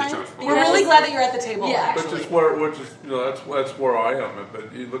 that's is a fine. Trump supporter. We're really glad that you're at the table. Yeah. actually. Which is that's where I am.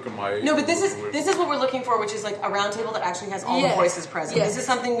 But you look at my age. No, but this is what we're looking for, which is like a round table that actually has all Yes. the voices present. Yes. This is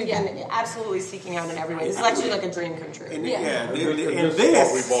something we've Yeah. been absolutely seeking out in every way. This is actually like a dream come true. And, Yeah. and this this is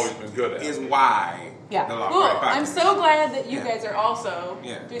what we've always been good at. is why Yeah. the Law Cool. Party I'm Podcast. so glad that you Yeah. guys are also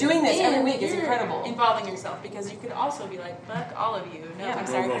Doing this every and week is you're incredible. Involving yourself, because you could also be like, fuck all of you. No, Yeah. I'm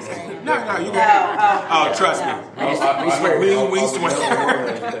sorry No, for no, no. swearing. No, you got trust me. We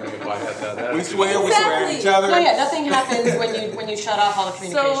swear. We swear at each other. No, yeah, nothing happens when you shut off all the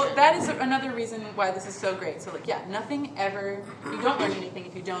communication. So that is another reason why this is so great. So like, yeah, nothing ever, you don't learn anything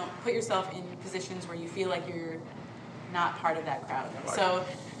if you don't put yourself in positions where you feel like you're not part of that crowd.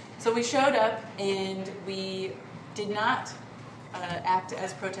 So we showed up and we did not act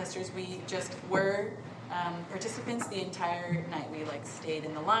as protesters. We just were participants the entire night. We like stayed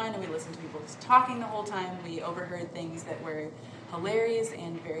in the line and we listened to people just talking the whole time. We overheard things that were hilarious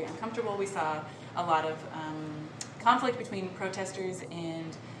and very uncomfortable. We saw a lot of conflict between protesters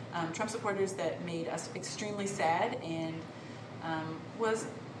and Trump supporters that made us extremely sad, and was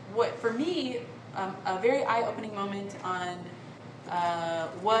what for me a very eye-opening moment on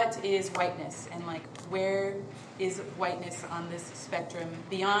what is whiteness, and like where is whiteness on this spectrum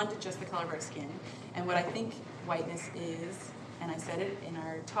beyond just the color of our skin. And what I think whiteness is, and I said it in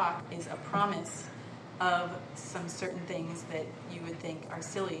our talk, is a promise of some certain things that you would think are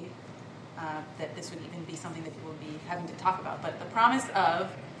silly, that this would even be something that people would be having to talk about. But the promise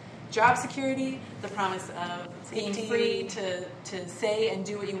of job security, the promise of being free to say and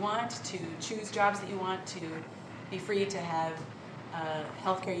do what you want, to choose jobs that you want, to be free to have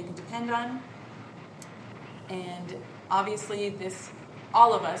healthcare you can depend on. And obviously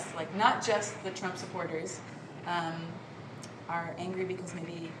all of us, like not just the Trump supporters, are angry because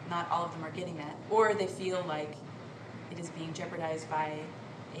maybe not all of them are getting that, or they feel like it is being jeopardized by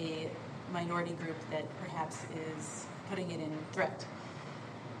a minority group that perhaps is putting it in threat.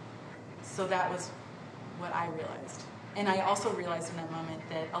 So that was what I realized. And I also realized in that moment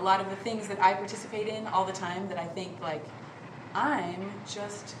that a lot of the things that I participate in all the time, that I think like, I'm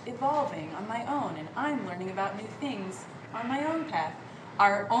just evolving on my own and I'm learning about new things on my own path,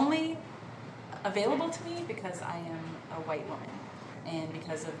 are only available to me because I am a white woman and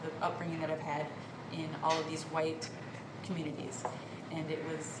because of the upbringing that I've had in all of these white communities. And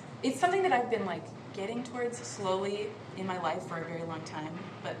it's something that I've been like getting towards slowly in my life for a very long time,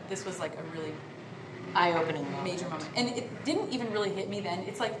 but this was like a really eye-opening moment. Major moment. And it didn't even really hit me then.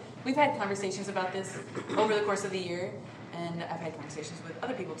 It's like we've had conversations about this over the course of the year, and I've had conversations with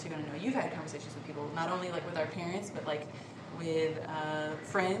other people too, and I know you've had conversations with people, not only like with our parents, but like with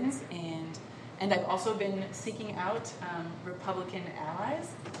friends, and I've also been seeking out Republican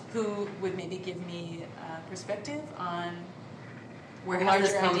allies who would maybe give me perspective on Where a did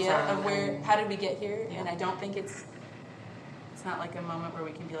this larger come idea from? of how did we get here, Yeah. and I don't think it's not like a moment where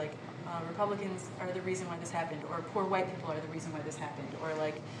we can be like, Republicans are the reason why this happened, or poor white people are the reason why this happened, or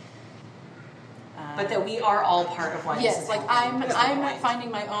like. But that we are all part of why this Yes, is like happening. That's the I'm point.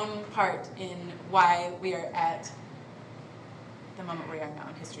 finding my own part in why we are at the moment we are now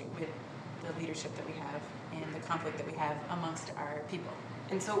in history with the leadership that we have and the conflict that we have amongst our people.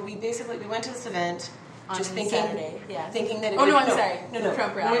 And so we went to this event On just thinking, Saturday, yeah. thinking that it Oh, would, no, I'm sorry. No, The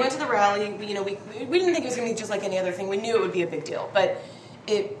Trump When we rally. went to the rally, we didn't think it was going to be just like any other thing. We knew it would be a big deal, but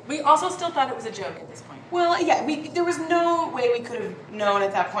We also still thought it was a joke at this point. well, yeah, there was no way we could have known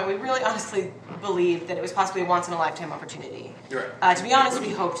at that point. We really honestly believed that it was possibly a once-in-a-lifetime opportunity. Right. To be honest, we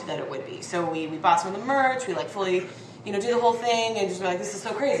hoped that it would be. So we bought some of the merch, we like fully, do the whole thing, and just were like, this is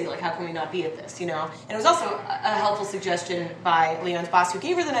so crazy, like how can we not be at this, And it was also a helpful suggestion by Leon's boss, who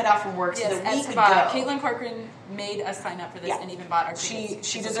gave her the night off from work so that we could go. Caitlin Corcoran made us sign up for this Yeah. and even bought our tickets.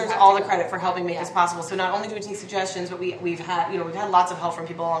 She So we deserves have all to the go. credit for helping make Yeah. this possible. So not only do we take suggestions, but we've had lots of help from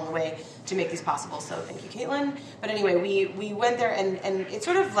people along the way to make these possible. So thank you, Caitlin. But anyway, we went there and it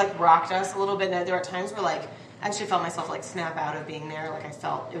sort of like rocked us a little bit. And there were times where like I actually felt myself like snap out of being there. Like I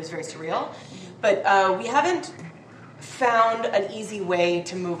felt it was very surreal. But we haven't found an easy way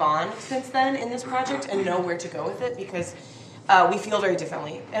to move on since then in this project and know where to go with it, because we feel very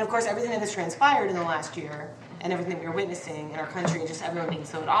differently. And of course, everything that has transpired in the last year and everything that we're witnessing in our country, and just everyone being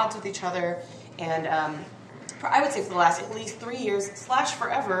so at odds with each other, and I would say for the last at least 3 years /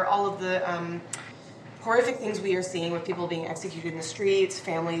 forever, all of the horrific things we are seeing with people being executed in the streets,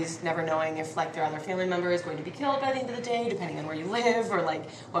 families never knowing if like their other family member is going to be killed by the end of the day, depending on where you live, or like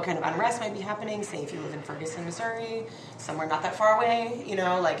what kind of unrest might be happening. Say if you live in Ferguson, Missouri, somewhere not that far away,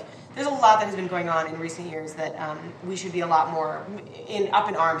 like there's a lot that has been going on in recent years that we should be a lot more up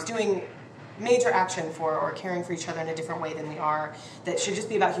in arms, doing major action for or caring for each other in a different way than we are, that should just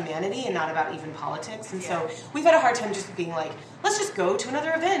be about humanity and not about even politics. And so we've had a hard time just being like, let's just go to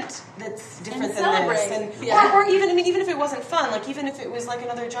another event that's different than this. And, or even if it wasn't fun, like even if it was like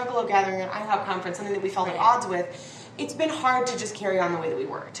another Juggalo gathering, an IHOP conference, something that we felt at odds with, it's been hard to just carry on the way that we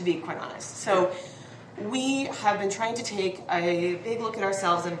were, to be quite honest. So we have been trying to take a big look at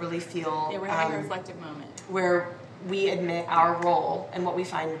ourselves and really feel we're having a reflective moment where we admit our role and what we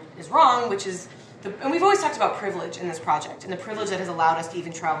find is wrong, which is, and we've always talked about privilege in this project, and the privilege that has allowed us to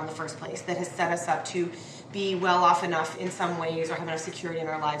even travel in the first place, that has set us up to be well off enough in some ways, or have enough security in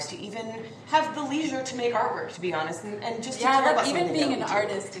our lives to even have the leisure to make artwork, to be honest, and just to care about even something being that an we do.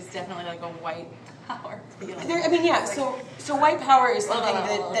 artist is definitely like a white power feeling. So white power is something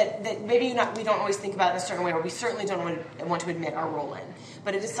that maybe we don't always think about in a certain way, or we certainly don't want to admit our role in.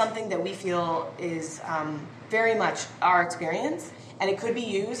 But it is something that we feel is very much our experience, and it could be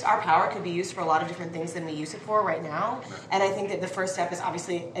used, our power could be used for a lot of different things than we use it for right now. And I think that the first step is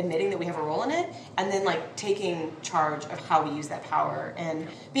obviously admitting that we have a role in it, and then like taking charge of how we use that power, and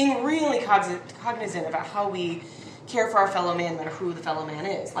being really cognizant about how we care for our fellow man, no matter who the fellow man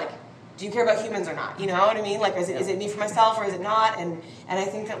is. Like, do you care about humans or not? You know what I mean? Like, is it me for myself or is it not? And I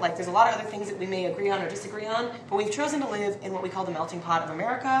think that like there's a lot of other things that we may agree on or disagree on, but we've chosen to live in what we call the melting pot of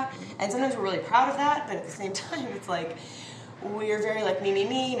America, and sometimes we're really proud of that, but at the same time, it's like we're very like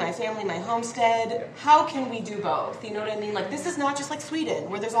me, my family, my homestead. How can we do both? You know what I mean? Like, this is not just like Sweden,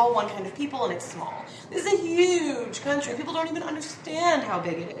 where there's all one kind of people and it's small. This is a huge country. People don't even understand how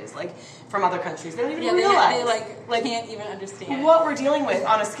big it is. Like, from other countries, they don't even realize. They can't even understand what we're dealing with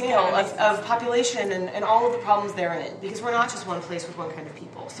on a scale of population and all of the problems therein, because we're not just one place with one kind of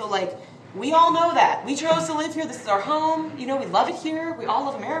people. So like, we all know that. We chose to live here. This is our home. We love it here. We all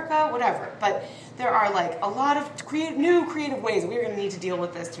love America, whatever. But there are like a lot of new creative ways we're going to need to deal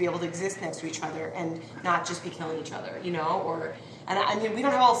with this to be able to exist next to each other and not just be killing each other, And I mean, we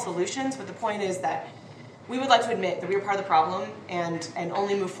don't have all the solutions, but the point is that we would like to admit that we are part of the problem and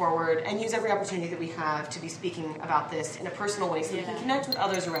only move forward and use every opportunity that we have to be speaking about this in a personal way so we can connect with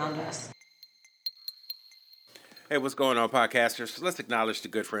others around us. Hey, what's going on, podcasters? Let's acknowledge the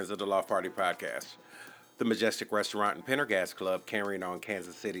good friends of the Loft Party Podcast. The Majestic Restaurant and Pendergast Club, carrying on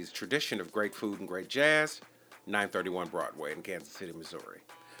Kansas City's tradition of great food and great jazz, 931 Broadway in Kansas City, Missouri.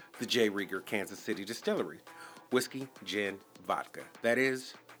 The J. Rieger Kansas City Distillery, whiskey, gin, vodka. That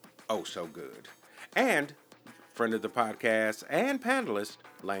is, oh so good. And friend of the podcast and panelist,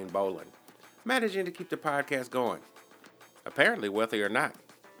 Lane Boland. managing to keep the podcast going. Apparently wealthy or not.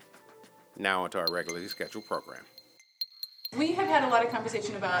 Now onto our regularly scheduled program. We have had a lot of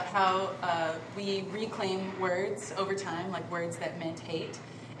conversation about how we reclaim words over time, like words that meant hate.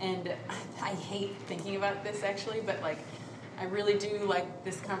 And I hate thinking about this actually, but like I really do like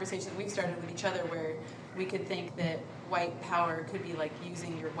this conversation that we've started with each other where we could think that white power could be like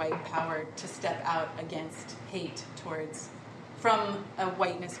using your white power to step out against hate towards, from a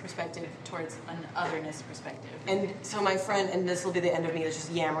whiteness perspective towards an otherness perspective. And so my friend, and this will be the end of me that's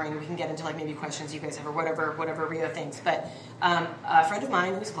just yammering, we can get into like maybe questions you guys have or whatever Rio thinks, but a friend of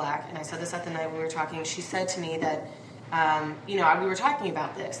mine who's black, and I said this at the night when we were talking, she said to me that, we were talking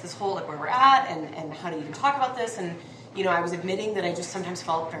about this whole like where we're at and how to even talk about this, and I was admitting that I just sometimes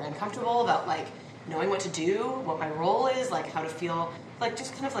felt very uncomfortable about like knowing what to do, what my role is, like how to feel, like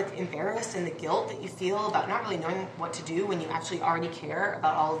just kind of like embarrassed and the guilt that you feel about not really knowing what to do when you actually already care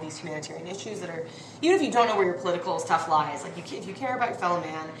about all of these humanitarian issues that are, even if you don't know where your political stuff lies, like if you care about your fellow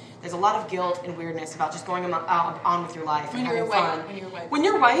man, there's a lot of guilt and weirdness about just going on with your life and having fun. When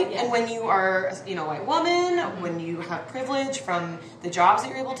you're white, yeah. And when you are a white woman, mm-hmm. When you have privilege from the jobs that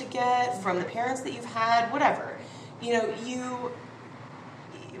you're able to get, from the parents that you've had, whatever, you're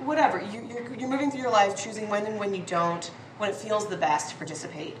moving through your life, choosing when and when you don't, when it feels the best to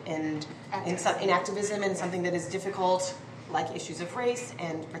participate in activism and something that is difficult, like issues of race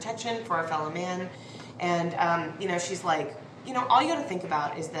and protection for our fellow man. And she's like, all you got to think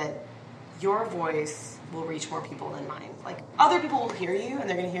about is that your voice will reach more people than mine. Like other people will hear you, and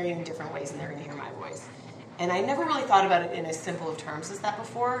they're going to hear you in different ways, and they're going to hear my voice. And I never really thought about it in as simple of terms as that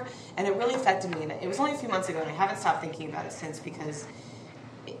before, and it really affected me. And it was only a few months ago, and I haven't stopped thinking about it since because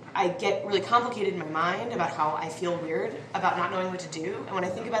I get really complicated in my mind about how I feel weird about not knowing what to do. And when I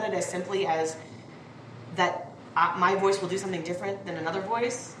think about it as simply as that my voice will do something different than another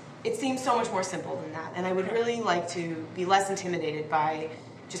voice, it seems so much more simple than that. And I would really like to be less intimidated by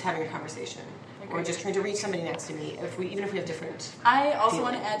just having a conversation or just trying to reach somebody next to me, even if we have different I also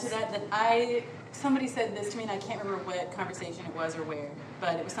feelings. want to add to that somebody said this to me, and I can't remember what conversation it was or where,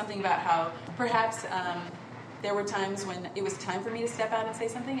 but it was something about how perhaps there were times when it was time for me to step out and say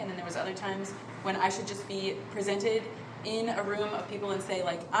something, and then there was other times when I should just be presented in a room of people and say,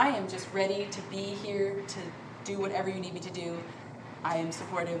 like, I am just ready to be here to do whatever you need me to do. I am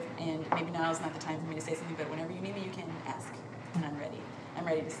supportive, and maybe now is not the time for me to say something, but whenever you need me, you can ask, and I'm ready. I'm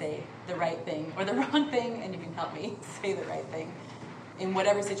ready to say the right thing or the wrong thing, and you can help me say the right thing in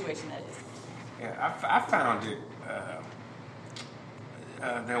whatever situation that is. Yeah, I found it,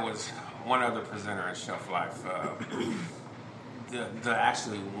 there was one other presenter at Shelf Life, the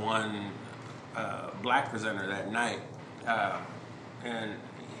actually one black presenter that night, and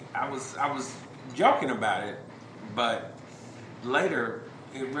I was joking about it, but later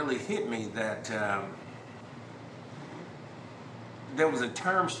it really hit me that there was a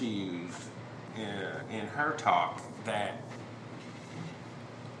term she used in her talk that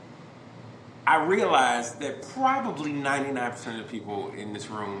I realized that probably 99% of the people in this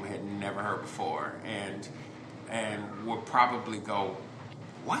room had never heard before, and would probably go,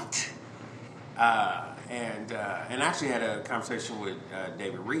 "What?" And actually had a conversation with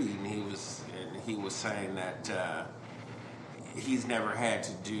David Reed, and he was saying that he's never had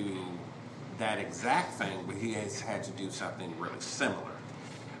to do that exact thing, but he has had to do something really similar.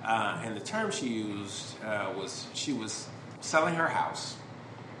 And the term she used was she was selling her house,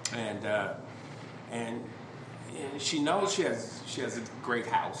 and she knows she has a great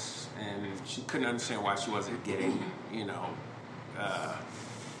house, and she couldn't understand why she wasn't getting any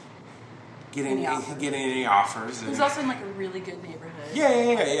offers. It was also in like a really good neighborhood.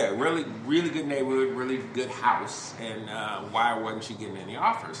 Yeah. Really, really good neighborhood, really good house, and why wasn't she getting any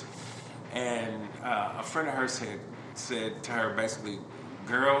offers? And a friend of hers said to her basically,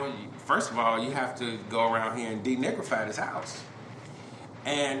 "Girl, first of all, you have to go around here and de-nigrify this house."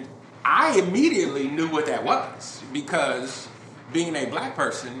 And I immediately knew what that was, because being a black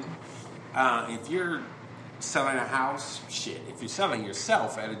person, if you're selling a house, if you're selling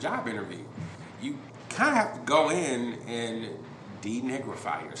yourself at a job interview, you kind of have to go in and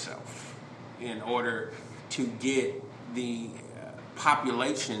de-nigrify yourself in order to get the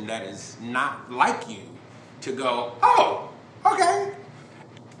population that is not like you to go, "Oh, okay,"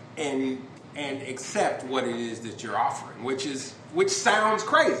 and accept what it is that you're offering, which sounds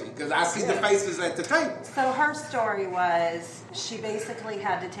crazy because I see the faces at the table. So her story was she basically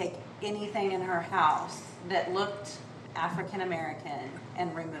had to take anything in her house that looked African American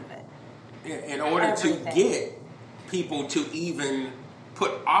and remove it. In order to get people to even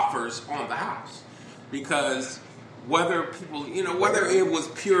put offers on the house. Because whether people, whether it was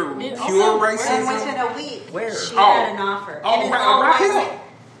pure also- And racism. within a week, Where? she Oh. had an offer. Oh, And in right, all Rock honesty- Hill.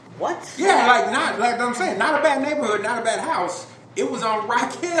 What? Yeah, like I'm saying, not a bad neighborhood, not a bad house. It was on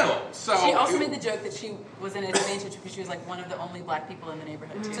Rock Hill. So She also made the joke that she was in an advantage because she was like one of the only black people in the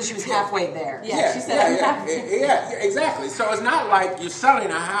neighborhood too. So she was halfway there. Yeah, she said, yeah, exactly. So it's not like you're selling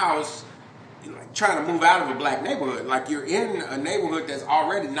a house, like, trying to move out of a black neighborhood. Like you're in a neighborhood that's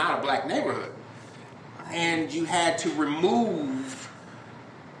already not a black neighborhood, and you had to remove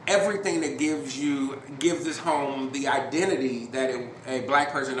everything that gives this home the identity that a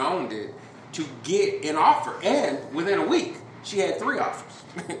black person owned it to get an offer. And within a week, she had 3 offers.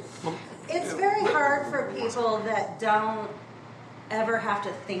 It's very hard for people that don't ever have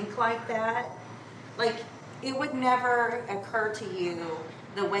to think like that. Like, it would never occur to you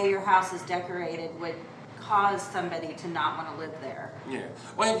the way your house is decorated would cause somebody to not want to live there. Yeah.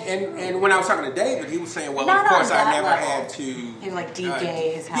 Well, and when I was talking to David, he was saying, well, Not of course, on I that never level. had to... He like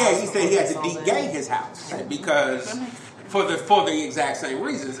de-gay his house. Yeah, he said he had to before he sold de-gay it. his house because for the exact same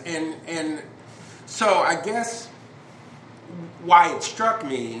reasons. And so I guess why it struck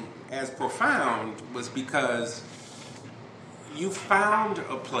me as profound was because you found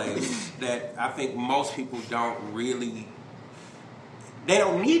a place that I think most people don't really... They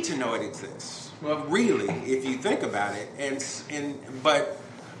don't need to know it exists. Well, really, if you think about it, but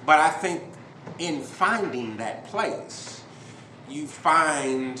I think in finding that place, you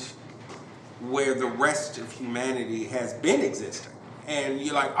find where the rest of humanity has been existing, and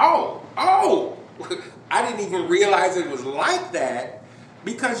you're like, oh, I didn't even realize it was like that,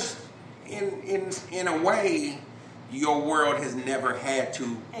 because in a way, your world has never had to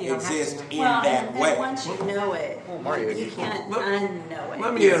Yeah, you don't have exist to. in that and way. once you know it, Mario, you can't unknow it.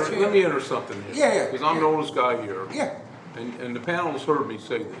 Let me enter something here. Yeah. Because I'm the oldest guy here. Yeah. And the panel has heard me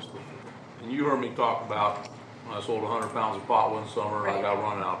say this before. And you heard me talk about when I sold 100 pounds of pot one summer, I Right. got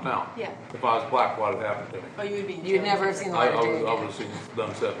run out of town. Yeah. If I was black, what had happened to me? Oh, you would be. in You'd jail. never have seen the I light of would day again. have seen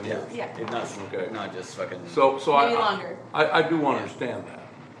done 7 years. Yeah. If not, Okay. not just fucking. So Maybe longer. I do understand that.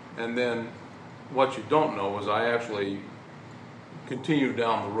 And then what you don't know is I actually continued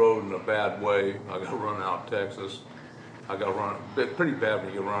down the road in a bad way. I got run out of Texas. I got run pretty bad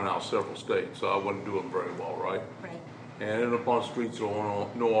when you get run out of several states, so I wasn't doing very well, right? Right. And I ended up on the streets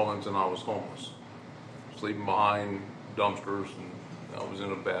of New Orleans, and I was homeless, sleeping behind dumpsters, and I was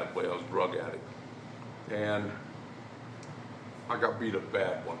in a bad way. I was a drug addict, and I got beat up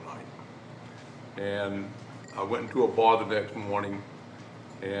bad one night. And I went into a bar the next morning,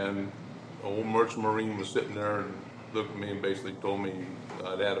 and an old merchant marine was sitting there and looked at me and basically told me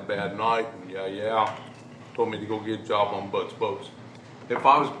I'd had a bad night, and told me to go get a job on Bud's boats. If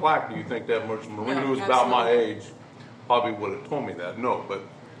I was black, do you think that merchant marine, No, who was about my absolutely. age, probably would have told me that? No, but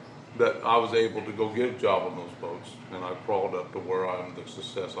that I was able to go get a job on those boats, and I crawled up to where I am, the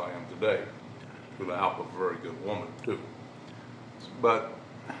success I am today, through the help of a very good woman too. But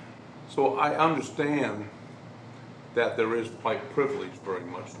so I understand that there is white privilege very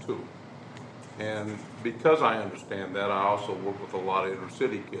much too. And because I understand that, I also work with a lot of inner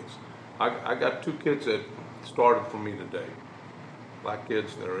city kids. I got 2 kids that started for me today. Black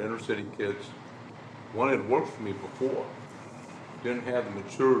kids that are inner city kids. One had worked for me before. Didn't have the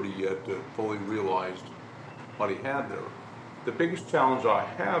maturity yet to fully realize what he had there. The biggest challenge I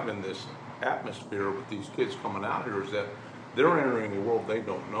have in this atmosphere with these kids coming out here is that they're entering a world they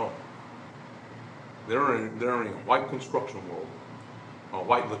don't know. They're entering a white construction world, a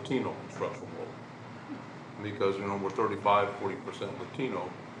white Latino construction world. Because we're 35-40% Latino,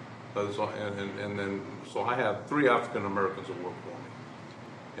 so I have 3 African Americans that work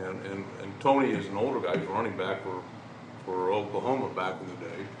for me, and Tony is an older guy. He's running back for Oklahoma back in the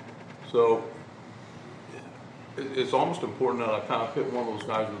day. So it's almost important that I kind of pick one of those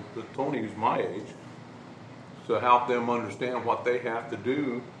guys with Tony, who's my age, to help them understand what they have to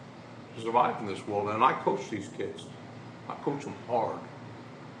do to survive in this world. And I coach these kids. I coach them hard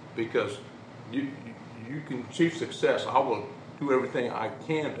because you can achieve success. I will do everything I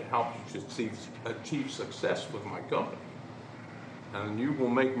can to help you to achieve success with my company. And you will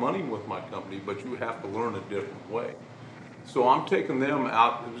make money with my company, but you have to learn a different way. So I'm taking them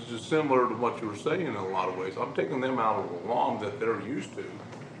out, it was just similar to what you were saying in a lot of ways. I'm taking them out of the realm that they're used to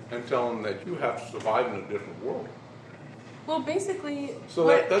and telling them that you have to survive in a different world. Well, basically. So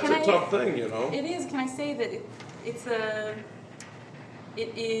that's a tough thing, you know. It is. Can I say that it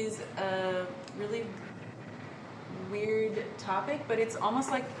is a really weird topic, but it's almost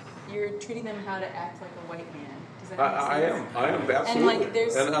like you're treating them how to act like a white man. Does that make sense? I am absolutely, And like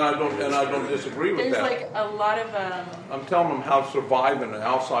there's and I don't disagree with there's that. like a lot of I'm telling them how to survive in an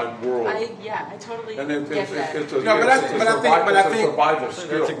outside world. I totally and get that. it's a survival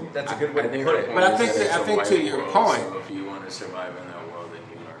skill. That's a good way I to think put the it. point But I is think that that- it's I a think white to your world, point- So if you want to survive in that world, then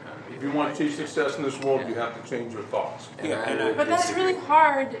you learn how to be. If you want to achieve success in this world, you have to change your thoughts. But that's really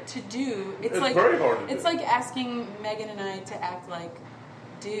hard to do. It's like very hard to do. It's like asking Megan and I to act like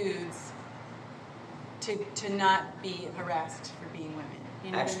dudes to not be harassed for being women. You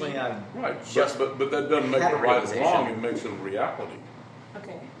know Actually, what I mean? Right, Just but that doesn't make had it a right or realization. wrong. It makes it a reality.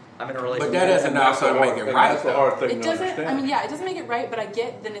 Okay. I'm in a relationship. But that doesn't also make it right, That's the hard thing It to doesn't. understand. I mean, yeah, it doesn't make it right, but I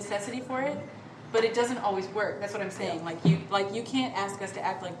get the necessity for it. But it doesn't always work. That's what I'm saying. Like you can't ask us to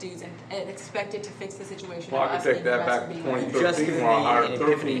act like dudes and expect it to fix the situation. Well, of I us could take being that harassed back to for being women. 2013 Just where I hired an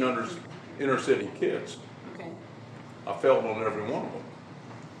epiphany. 13 inner city kids. Okay. I failed on every one of them.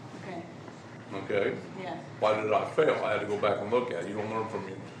 Okay. Okay? Yeah. Why did I fail? I had to go back and look at it. You don't learn from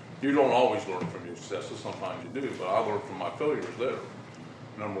you don't always learn from your successes. Sometimes you do, but I learned from my failures there.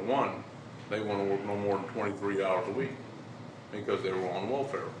 Number one, they want to work no more than 23 hours a week because they were on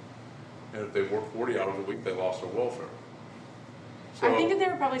welfare. And if they worked 40 hours a week, they lost their welfare. So, I think that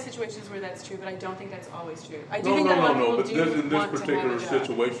there are probably situations where that's true, but I don't think that's always true. I do no, think that a lot of but people do in this want to particular have a job.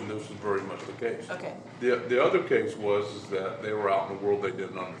 situation, this is very much the case. Okay. The other case was is that they were out in the world they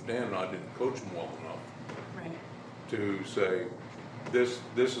didn't understand, and I didn't coach them well enough Right. to say, this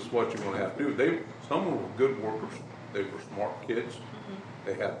is what you're going to have to do. Some were good workers. They were smart kids. Mm-hmm.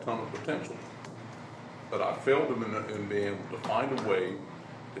 They had a ton of potential. But I failed them in being able to find a way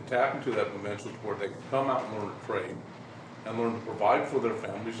to tap into that potential to where they could come out and learn a trade and learn to provide for their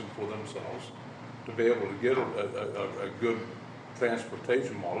families and for themselves, to be able to get a good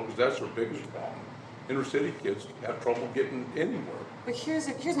transportation model, because that's their biggest problem. Inner city kids have trouble getting anywhere. But here's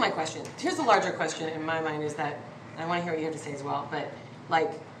my question. Here's the larger question in my mind is that, I want to hear what you have to say as well, but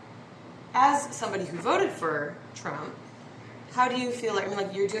like, as somebody who voted for Trump, how do you feel like, I mean,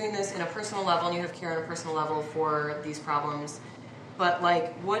 like you're doing this in a personal level and you have care on a personal level for these problems, but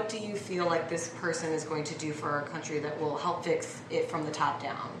like, what do you feel like this person is going to do for our country that will help fix it from the top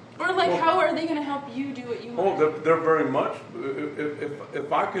down? Or like, Well, how are they going to help you do what you want? Oh, they're very much.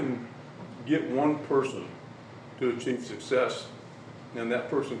 If I can get one person to achieve success, and that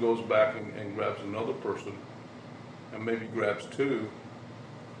person goes back and grabs another person, and maybe grabs two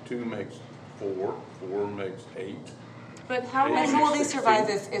makes four makes 8. But how And And many? how will they survive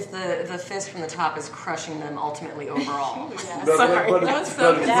if the fist from the top is crushing them ultimately overall? Yeah, But- sorry. but That was it's-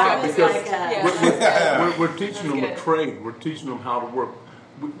 so but it's not constructive. because- Yeah. We're teaching them a good. trade. We're teaching them how to work.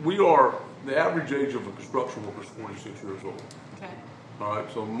 We are, the average age of a construction worker is 46 years old. Okay. All right,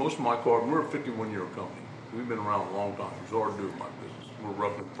 so most of my cars, we're a 51-year company. We've been around a long time. It's hard to do my business. We're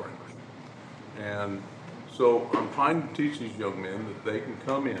rough and framers. And so I'm trying to teach these young men that they can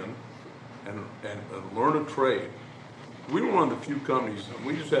come in and learn a trade. We were one of the few companies, and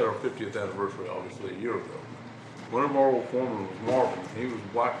we just had our 50th anniversary, obviously, a year ago. One of our old foremen was Marvin. He was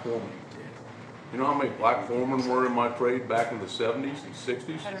a black foreman. You know how many black foremen were in my trade back in the 70s and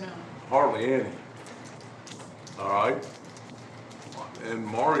 60s? I don't know. Hardly any. All right? And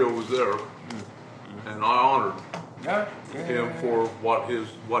Mario was there, and I honored him for what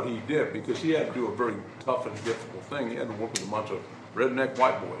he did, because he had to do a very tough and difficult thing. He had to work with a bunch of redneck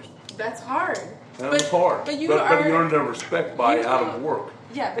white boys. That's hard. And it was hard. But you but are. he earned their respect by you- out of work.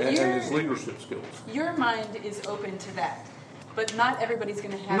 Yeah, but and you're- his leadership skills. Your mind is open to that, but not everybody's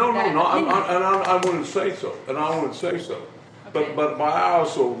going to have No, that. opinion. I wouldn't say so, and I wouldn't say so. Okay. But I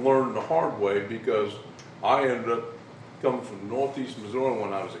also learned the hard way, because I ended up coming from northeast Missouri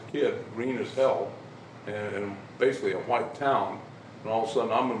when I was a kid, green as hell, and basically a white town, and all of a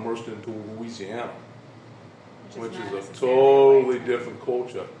sudden I'm immersed into Louisiana, which not is a necessarily totally white. different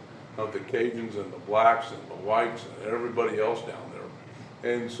culture of the Cajuns and the blacks and the whites and everybody else down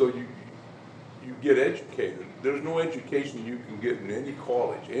there. And so you get educated. There's no education you can get in any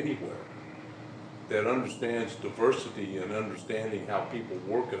college, anywhere, that understands diversity and understanding how people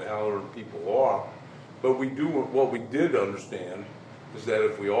work and how other people are. But what we did understand is that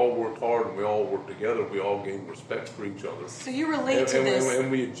if we all worked hard and we all worked together, we all gained respect for each other. So you relate to this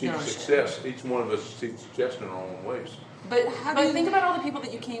And we achieved notion. success. Each one of us achieved success in our own ways. But how do But you think about all the people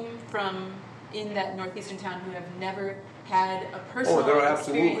that you came from in that northeastern town who have never had a personal Oh, they're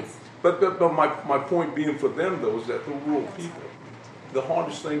absolutely. experience. But my point being for them, though, is that the rural people, the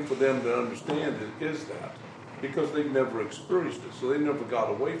hardest thing for them to understand is that, because they've never experienced it, so they never got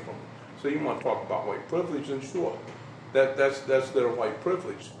away from it. So you want to talk about white privilege, and sure, that's their white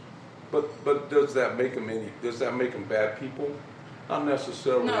privilege. But does that make them bad people? Not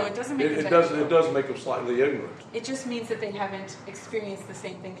necessarily. No, it doesn't make it them does. technical. It does make them slightly ignorant. It just means that they haven't experienced the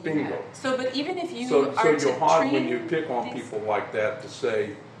same thing that you Bingo. have. So, but even if you So are to you're hard train when you pick on these- people like that to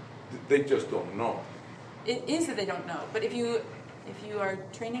say they just don't know. It is that they don't know. But if you are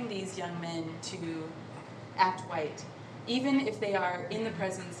training these young men to act white, even if they are in the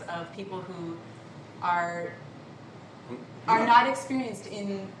presence of people who are not experienced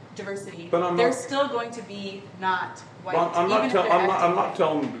in diversity, But they're still going to be not white. Well, I'm even if they're I'm acting not white.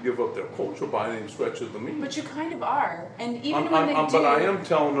 telling them to give up their culture by any stretch of the means. But you kind of are, and even when they do. But I am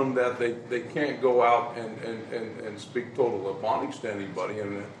telling them that they can't go out and speak total Ebonics to anybody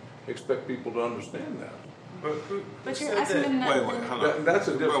and expect people to understand that. But you're asking them that. Wait, hold on. That's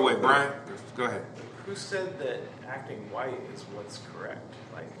a different Wait, thing. Brian, go ahead. Who said that acting white is what's correct?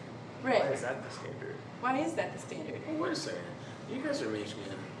 Like, Right. why is that the standard? Why is that the standard? Well, wait a second. You guys are making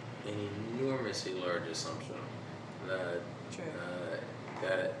an enormously large assumption that True.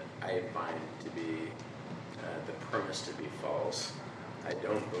 that I find to be the premise to be false. I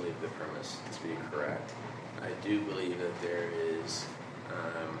don't believe the premise to be correct. I do believe that there is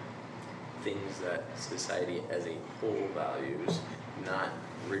things that society as a whole values, not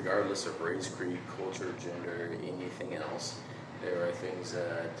regardless of race, creed, culture, gender, anything else. There are things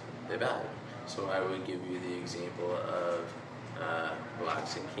that they value. So I would give you the example of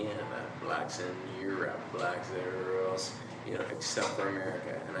blacks in Canada, blacks in Europe, blacks everywhere else, except for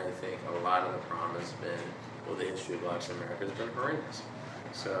America. And I think a lot of the problem has been, well, the history of blacks in America has been horrendous.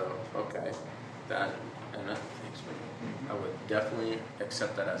 So, okay, that, and that thanks me. I would definitely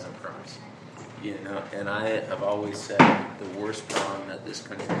accept that as a premise. And I have always said the worst problem that this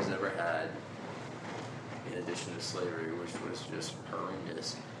country has ever had, in addition to slavery, which was just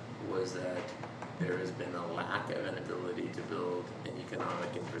horrendous, was that there has been a lack of an ability to build an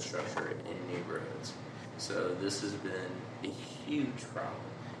economic infrastructure in neighborhoods. So this has been a huge problem.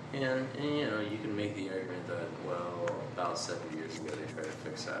 And you can make the argument that, well, about 7 years ago they tried to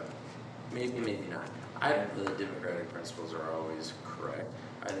fix that. Maybe, maybe not. I think the democratic principles are always correct.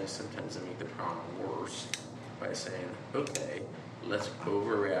 I think sometimes they make the problem worse by saying, okay, let's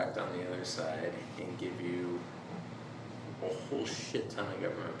overreact on the other side and give you a whole shit ton of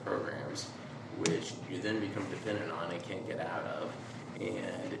government programs, which you then become dependent on and can't get out of.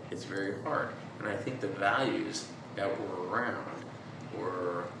 And it's very hard. And I think the values that were around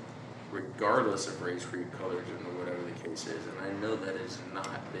were regardless of race, creed, color, gender, whatever the case is. And I know that has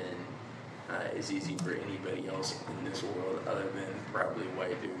not been as easy for anybody else in this world other than probably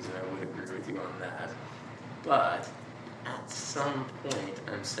white dudes, and I would agree with you on that. But at some point,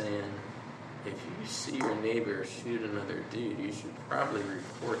 I'm saying, if you see your neighbor shoot another dude, you should probably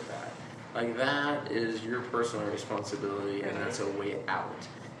report that. Like, that is your personal responsibility, and that's a way out.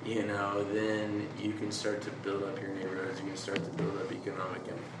 Then you can start to build up your neighborhoods, you can start to build up economic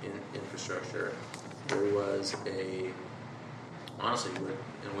infrastructure. There was honestly,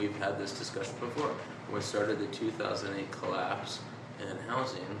 and we've had this discussion before, what started the 2008 collapse in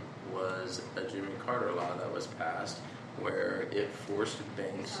housing was a Jimmy Carter law that was passed where it forced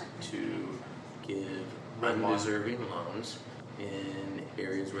banks to give undeserving loans in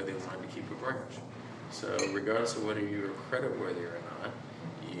areas where they wanted to keep a branch. So regardless of whether you were creditworthy or not,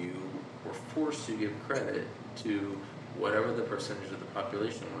 you were forced to give credit to whatever the percentage of the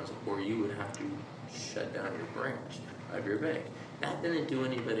population was, or you would have to shut down your branch of your bank. That didn't do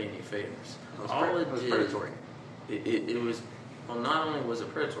anybody any favors. All it did, predatory. It was, well, not only was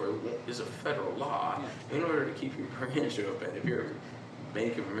it predatory, it was a federal law. In order to keep your branch open, if you're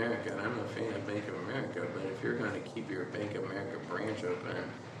Bank of America, and I'm a fan of Bank of America, but if you're going to keep your Bank of America branch open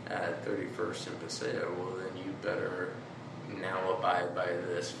at 31st and Paseo, well, then you better now abide by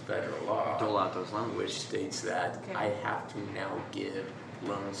this federal law, Dole out those loans. which states that I have to now give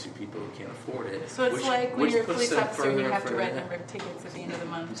loans to people who can't afford it. So it's like when which you're a puts police them officer, you further have to and write further number of tickets at the end of the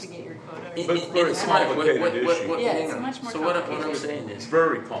month to get your quota. But it's very It's complicated what- issue. Yeah, hang it's on. much more So what I'm complicated. saying is,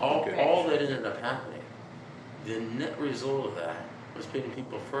 Very all complicated. that ended up happening, the net result of that was putting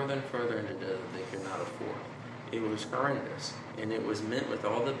people further and further into debt that they could not afford. It was horrendous, and it was meant with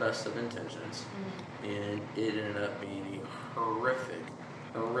all the best of intentions, and it ended up being a horrific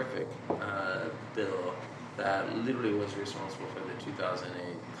bill that literally was responsible for the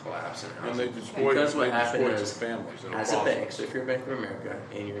 2008 collapse in And housing. they destroyed, Because what happened some is, families. in the as a process. bank, so if you're Bank of America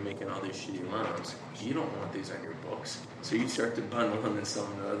and you're making all these shitty loans, you don't want these on your books. So you start to bundle them and sell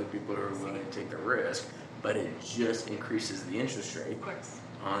them to other people who are willing to take the risk, but it just increases the interest rate. Of course.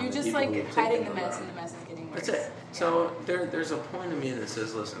 On You're the just people like who have hiding taken the mess, loan. and the mess is getting worse. That's it. So there's a point in me that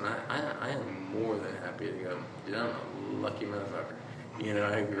says, listen, I am more than happy to go, dude, I'm a lucky motherfucker.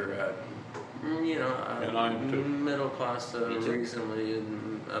 I grew up And I am too. Middle class to reasonably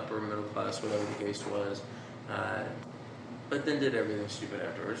upper middle class, whatever the case was. But then did everything stupid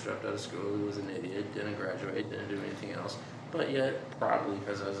afterwards, dropped out of school, was an idiot, didn't graduate, didn't do anything else. But yet, probably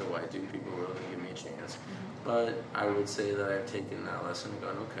because I was a white dude, people were willing to give me a chance. But I would say that I've taken that lesson and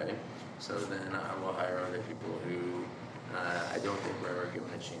gone, okay, so then I will hire other people who I don't think were ever given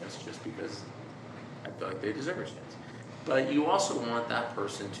a chance just because I feel like they deserve a chance. But you also want that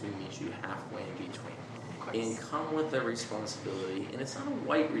person to meet you halfway in between. And come with a responsibility, and it's not a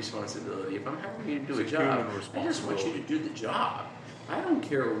white responsibility. If I'm hiring you to do a job, I just want you to do the job. I don't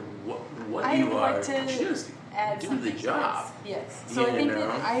care what you are, just do the job. Yes. So I think that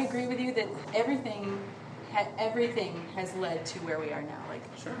I agree with you that everything has led to where we are now. Like,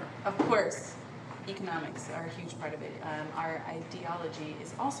 sure. Of course, economics are a huge part of it. Our ideology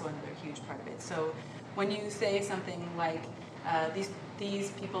is also another huge part of it. So when you say something like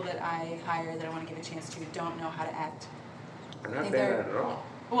these people that I hire that I want to give a chance to don't know how to act. I'm not saying that at all.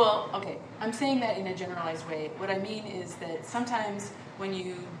 Well, okay. I'm saying that in a generalized way. What I mean is that sometimes when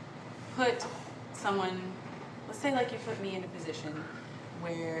you put someone, let's say like you put me in a position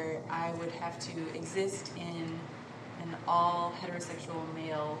where I would have to exist in an all heterosexual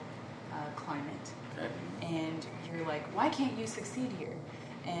male climate. Okay. And you're like, why can't you succeed here?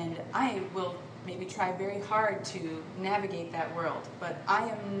 And I will maybe try very hard to navigate that world, but I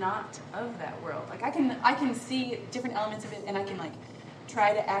am not of that world. Like I can see different elements of it, and I can like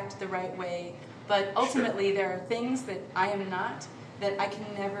try to act the right way, but ultimately there are things that I am not that I can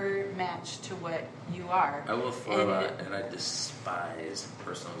never match to what you are. I will throw out, and I despise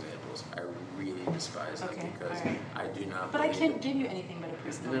personal examples. I really despise them because I do not. But I can't give you anything but a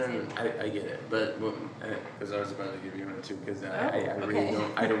personal example. I get it, but because I was about to give you one too, because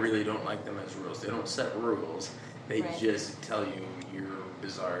I really don't like them as rules. They don't set rules. They just tell you your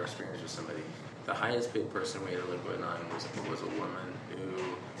bizarre experience with somebody. The highest paid person we had to Liquid 9 was a woman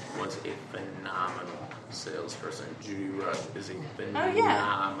who was a phenomenal salesperson. Judy Rush is a phenomenal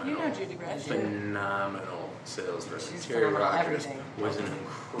salesperson. Terry Rogers was an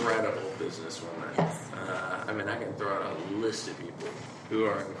incredible businesswoman. Yes. I can throw out a list of people who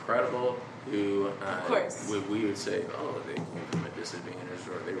are incredible, who we would say, oh, they came from a disadvantage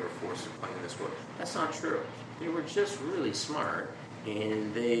or they were forced to play in this world. That's not true. They were just really smart.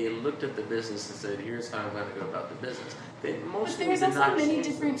 And they looked at the business and said, here's how I'm going to go about the business. But there's also many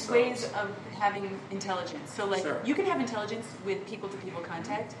different ways of having intelligence. So, like, you can have intelligence with people-to-people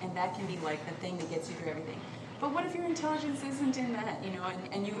contact, and that can be, like, the thing that gets you through everything. But what if your intelligence isn't in that,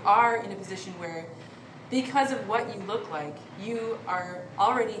 and you are in a position where, because of what you look like, you are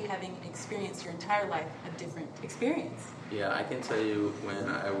already having experienced your entire life a different experience. Yeah, I can tell you when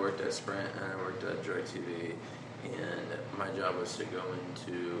I worked at Sprint and I worked at Joy TV, and my job was to go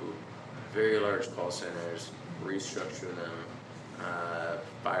into very large call centers, restructure them,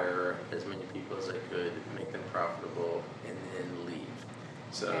 fire as many people as I could, make them profitable, and then leave.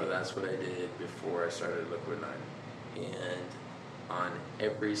 So that's what I did before I started Liquid 9. And on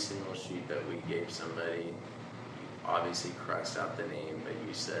every single sheet that we gave somebody, you obviously crossed out the name, but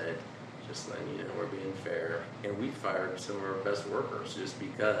you said, just letting you know we're being fair. And we fired some of our best workers just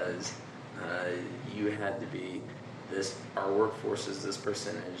because you had to be this, our workforce is this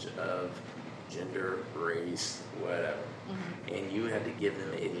percentage of gender, race, whatever. Mm-hmm. And you had to give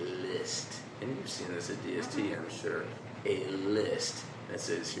them a list. And you've seen this at DST, I'm sure. A list that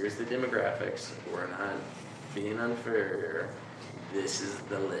says, here's the demographics. We're not being unfair here. This is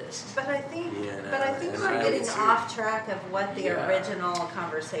the list. But I think we're getting off track of what the original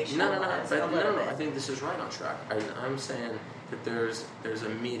conversation was. No. I think this is right on track. I'm saying that there's a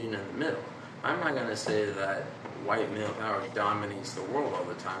meeting in the middle. I'm not going to say that white male power dominates the world all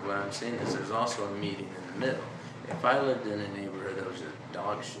the time. What I'm saying is there's also a meeting in the middle. If I lived in a neighborhood that was just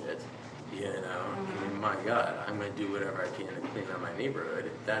dog shit, I mean, my God, I'm going to do whatever I can to clean up my neighborhood.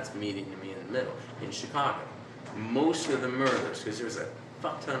 That's meeting me in the middle. In Chicago, most of the murders, because there's a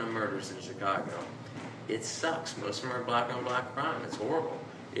fuck ton of murders in Chicago, it sucks. Most of them are black on black crime. It's horrible.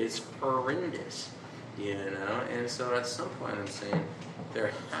 It's horrendous, And so at some point I'm saying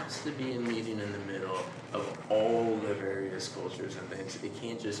there has to be a meeting in the middle of all the various cultures and things. It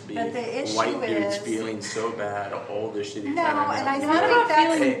can't just be white dudes feeling so bad all the shitty time. And I don't think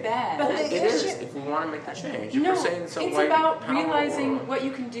that's feeling bad. But it is if we want to make the change. If we're saying it's about realizing what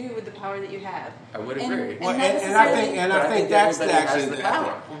you can do with the power that you have. I would agree. I think that's actually the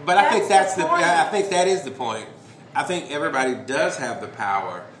power. But I think I think that is the point. I think everybody does have the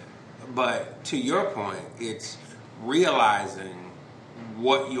power, but to your point, it's realizing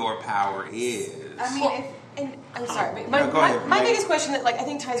what your power is. I mean, And I'm sorry, but No, go ahead. my biggest question that, like, I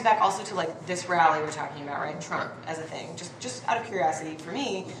think ties back also to, like, this rally we're talking about, right? Trump as a thing. Just out of curiosity for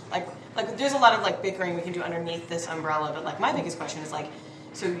me, like there's a lot of, like, bickering we can do underneath this umbrella, but, like, my biggest question is, like,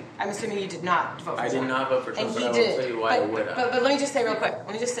 so I'm assuming you did not vote for Trump. I did not vote for Trump, And but he I will did. tell you why I would have. But let me just say real quick.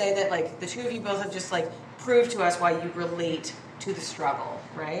 Let me just say that, like, the two of you both have just, like, proved to us why you relate to the struggle,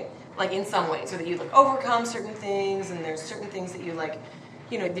 right? Like, in some ways, so that you, like, overcome certain things, and there's certain things that you, like,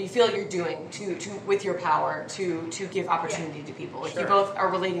 you know, that you feel you're doing to with your power to give opportunity to people. Like, Sure. you both are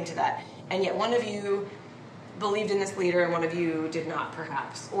relating to that. And yet one of you believed in this leader and one of you did not,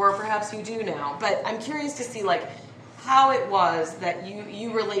 perhaps. Or perhaps you do now. But I'm curious to see, like, how it was that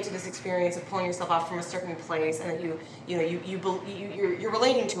you relate to this experience of pulling yourself off from a certain place, and that you're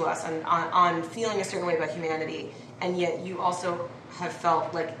relating to us on feeling a certain way about humanity, and yet you also have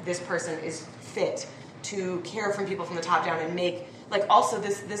felt like this person is fit to care from people from the top down and make, like, also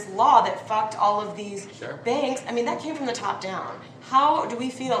this law that fucked all of these Sure. banks. I mean, that came from the top down. How do we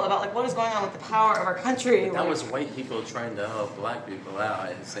feel about, like, what is going on with the power of our country? That was white people trying to help black people out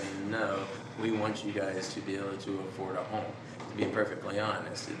and saying, no, we want you guys to be able to afford a home. To be perfectly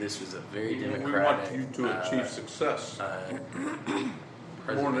honest, this was a very We democratic. want you to achieve success.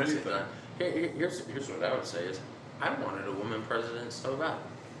 More than anything. Here's what I would say is, I wanted a woman president so bad.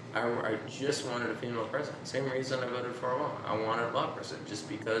 I just wanted a female president. Same reason I voted for Obama. I wanted a black person, just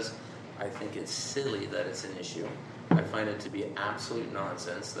because I think it's silly that it's an issue. I find it to be absolute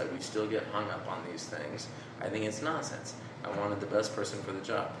nonsense that we still get hung up on these things. I think it's nonsense. I wanted the best person for the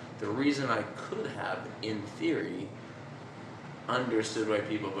job. The reason I could have, in theory, understood why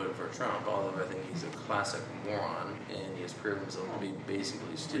people voted for Trump, although I think he's a classic moron and he has proven himself to be basically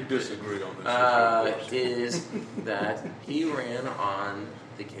We stupid, disagree on this issue. is that he ran on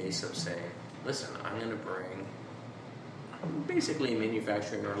the case of saying, listen, I'm going to bring basically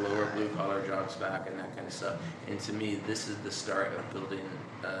manufacturing or lower blue-collar jobs back and that kind of stuff. And to me, this is the start of building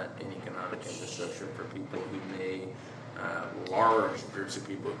an economic infrastructure for people who may, large groups of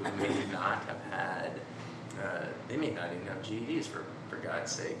people who may not have had, they may not even have GEDs for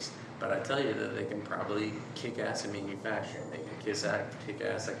God's sakes. But I tell you that they can probably kick ass at manufacturing. They can kick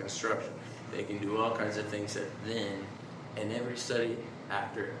ass at construction. They can do all kinds of things that then, and every study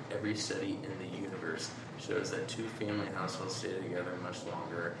after every study in the universe shows that two family households stay together much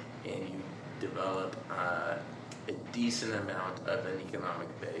longer, and you develop a decent amount of an economic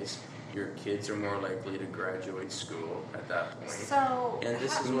base. Your kids are more likely to graduate school at that point. So, and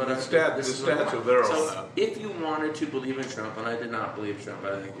this is what The stats are there on that. If you wanted to believe in Trump, and I did not believe Trump,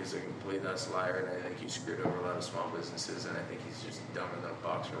 I think he's a complete ass liar, and I think he screwed over a lot of small businesses, and I think he's just dumber than a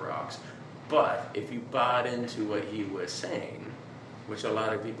box of rocks. But if you bought into what he was saying, which a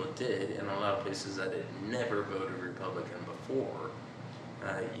lot of people did, in a lot of places that had never voted Republican before,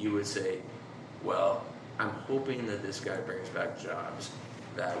 you would say, well, I'm hoping that this guy brings back jobs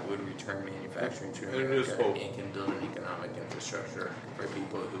that would return manufacturing to America and can build an economic infrastructure for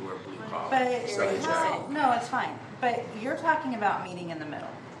people who are blue collar. But no, it's fine. But you're talking about meeting in the middle.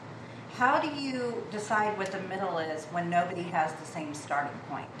 How do you decide what the middle is when nobody has the same starting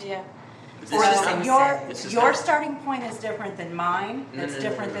point? Yeah. This Or is the same not- Your starting point is different than mine. It's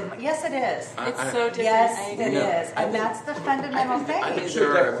different than yes, it is. It's so different. Yes, it No, is, and that's the fundamental I think thing.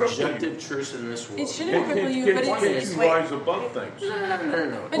 there are objective truths in this world. It shouldn't cripple you, but Can't it's... you rise above things? No.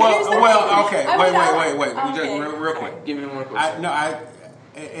 But here's the thing. Okay. I would Wait. not- Just okay. real quick. Give me one question. I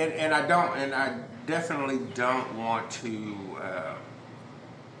definitely don't want to.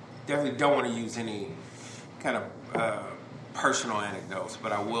 Definitely don't want to use any kind of personal anecdotes,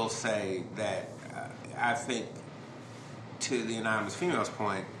 but I will say that I think, to the anonymous female's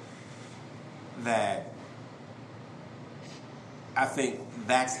point, that I think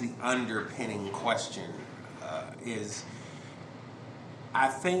that's the underpinning question. Is I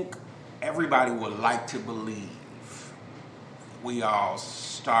think everybody would like to believe we all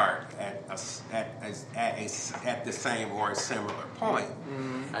start at the same or a similar point.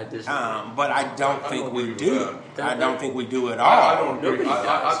 I disagree. But I don't think don't we agree do. with that. I don't think we do at all. I don't agree. Nobody I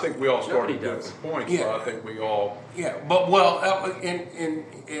does. think we all start Nobody at does. different points. Yeah. So I think we all. Yeah, but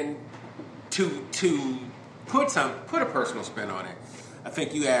to put a personal spin on it, I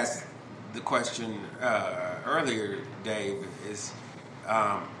think you asked the question earlier, Dave, is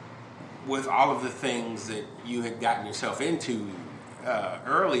with all of the things that you had gotten yourself into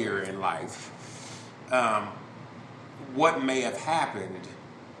earlier in life, what may have happened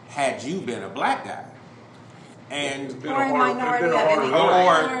had you been a black guy? And It's been Or a a hard, minority it's been a of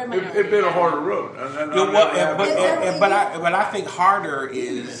harder any road. It'd been a harder road. And but I think harder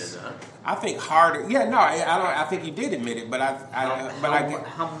is I think harder. Yeah, no, I don't. I think you did admit it, but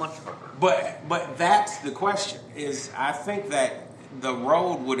how much harder? But that's the question. Is I think that the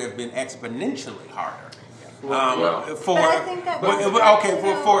road would have been exponentially harder. But I think that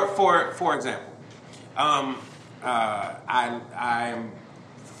for example, I'm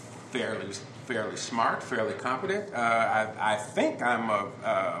fairly smart, fairly competent. I think I'm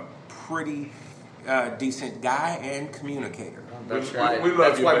a pretty decent guy and communicator. That's why we love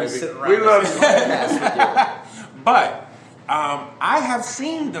that's you, why baby. we sit around We love this you. podcast with you. But I have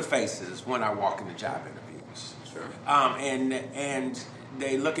seen the faces when I walk into job interviews. Sure. And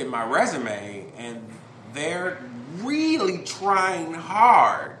they look at my resume and they're really trying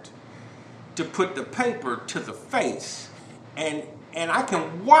hard to put the paper to the face. And I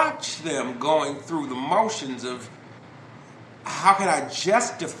can watch them going through the motions of how can I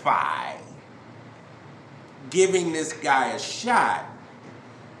justify giving this guy a shot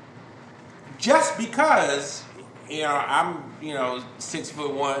just because I'm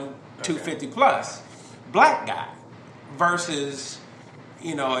 6'1", 250 plus black guy versus a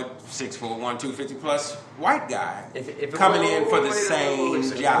 6'1", 250 plus white guy coming in for the same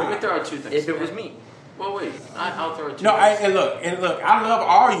job. Let me throw out two things. If it was me. Well, wait. I'll throw out two No, things. and look, I love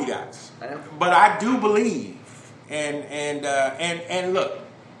all you guys, I know. but I do believe, and look,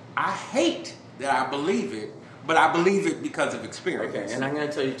 I hate that I believe it, but I believe it because of experience. Okay, and I'm going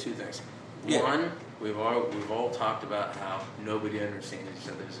to tell you two things. Yeah. One, we've all talked about how nobody understands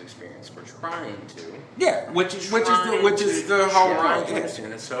each other's experience. We're trying to. Yeah, which is the whole trying point. to Yeah.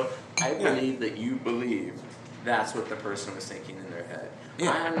 understand it. So I believe that you believe that's what the person was thinking in their head.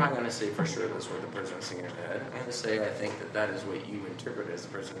 Yeah. I'm not going to say for sure that's what the person was thinking in their head. I'm going to say I think that is what you interpret as the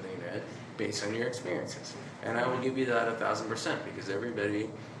person thinking in their head based on your experiences. And I will give you that 1,000% because everybody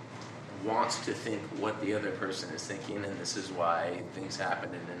wants to think what the other person is thinking, and this is why things happen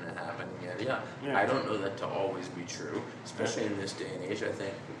and then it happened, yada yada. Yeah. I don't know that to always be true, especially in this day and age. I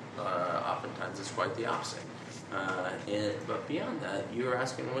think oftentimes it's quite the opposite. But beyond that, you were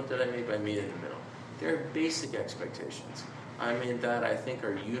asking what did I mean by meet in the middle? There are basic expectations. I mean that I think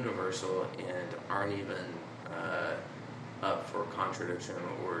are universal and aren't even up for contradiction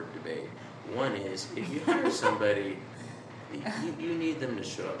or debate. One is if you hire somebody, you need them to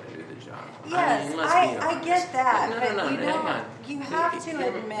show up and do the job. Yes, mean, let's be I honest. get that, No, but hang on. you have to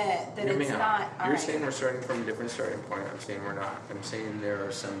admit that Hear me it's out. not. You're alright. saying we're starting from a different starting point. I'm saying we're not. I'm saying there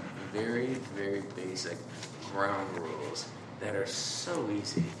are some very, very basic ground rules that are so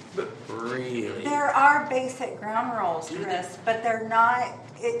easy, but really. There are basic ground rules, Chris, but they're not.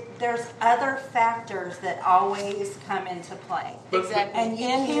 There's other factors that always come into play. Exactly. And you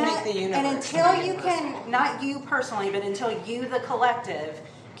And you can't, make the universe. and until you can, not you personally, but until you, the collective,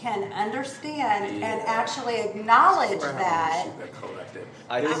 can understand and actually acknowledge We're having that. an issue with collective.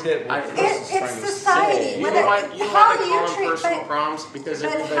 I think that what Chris is It's trying to society. say. You Whether- know what? You know how why they you call them treat- personal but- problems? Because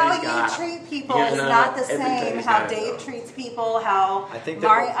But everybody's how got. you treat people is not the same. everybody's How got it, Dave though. treats people, how I think that-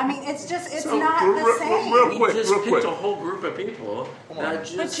 Mario. I mean, it's just it's So, not real- the real- same. real We quick, just real picked quick. a whole group of people that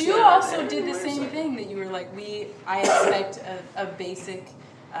just. But you said also did the everybody's same like- thing that you were like, I expect a basic,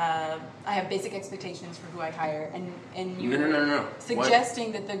 I have basic expectations for who I hire, and you No.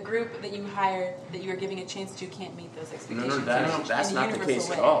 suggesting that the group that you hire, that you are giving a chance to, can't meet those No, expectations. that's in a not the case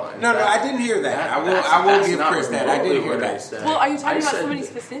universal at way. all. No, I didn't hear that. I will give Chris that. I didn't hear that. Well, are you talking about somebody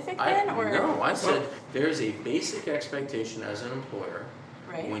specific then, or No, I said there's a basic expectation as an employer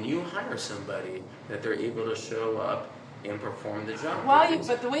right? when you hire somebody that they're able to show up and perform the job.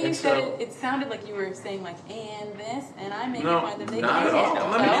 But the way you And said so- it sounded like you were saying like, and this, and I'm making No, fun that they Not can't at all. do it.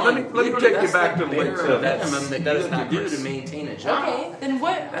 Let me- So- let me take you That's back the to the late bare 70s. minimum that That you is have to not do Chris. to maintain a job. Okay, then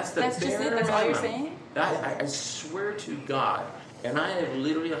what? That's the just bare it. That's all you're minimum. saying. I swear to God, and I have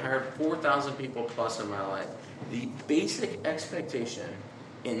literally hired 4,000 people plus in my life. The basic expectation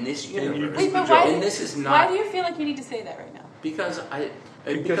in this you universe, Wait, but and this is not why do you feel like you need to say that right now? because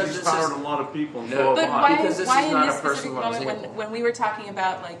Because he's this hired is, a lot of people. And No, so But have I. why, because this why is in not this a specific personal moment example. when we were talking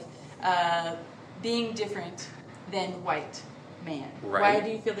about like being different than white man? Right. Why do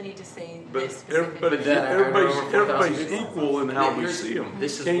you feel the need to say But this specifically? everybody's, But then I heard over 4,000 everybody's people. equal in how we Here's- see them.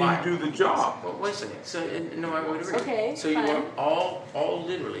 this is Can why. you do the job? Well, wait a second. So no, I would agree. Okay, So you fine. are all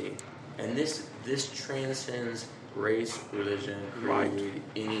literally, and this transcends race, religion, Right. creed,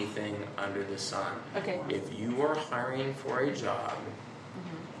 anything under the sun. Okay. If you are hiring for a job,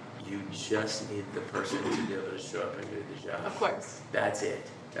 you just need the person to be able to show up and do the job. Of course. That's it.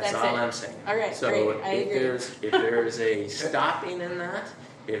 That's That's all it. I'm saying. All right, So great. I agree. if there's a stopping in that,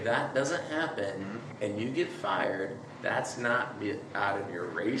 if that doesn't happen and you get fired, That's not out of your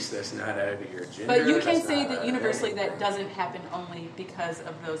race. That's not out of your gender. But you can that's say not that out universally of that doesn't happen only because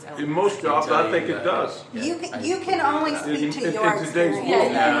of those elements. In most jobs, I think it does. You can only speak to your in today's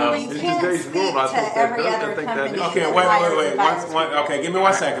experience. world, You in can't today's speak world, I to think that every does- I other think that company. is- Okay, that wait. hires advisors. Okay, give me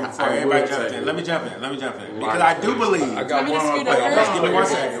 1 second before I everybody will jumps tell in. you. Let me jump in. Because I do believe. I got Want me to one scoot other over? thing. Just give me 1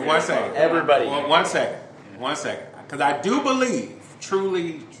 second. 1 second. Everybody. 1 second. 1 second. Because I do believe,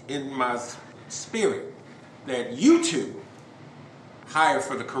 truly in my spirit, that you two hire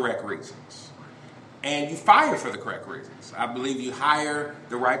for the correct reasons. And you fire for the correct reasons. I believe you hire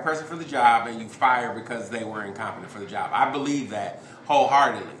the right person for the job and you fire because they were incompetent for the job. I believe that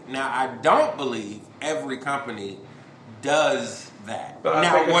wholeheartedly. Now, I don't believe every company does that. But I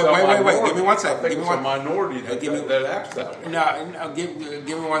Now, think it's a wait. minority. Give me 1 I second. think Give me it's a one. minority that acts that way. No, give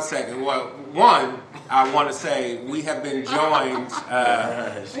me 1 second. Well, one, I want to say we have been joined. Make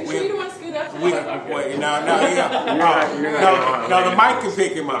sure you don't want to scoot up. Wait, no, the mic can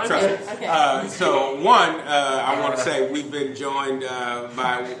pick him up. Trust me. Okay. So one, I want to say we've been joined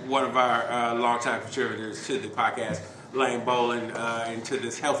by one of our longtime contributors to the podcast, Lane Bolin, into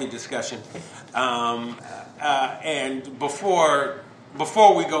this healthy discussion. And before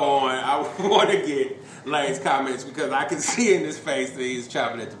we go on, I want to get Lane's comments because I can see in his face that he's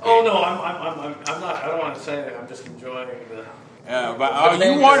chopping at the bit. Oh no, I'm not. I don't want to say that. I'm just enjoying the. But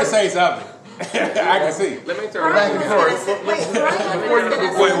you want to say something? I can see. Let me throw it Brian back was and gonna forth. say- Brian was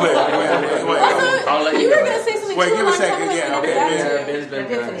gonna say- Wait. I'll let You you were go. going to say something Wait, too give a a long second, time ago. yeah, You okay, never got yeah. to it. Ben's been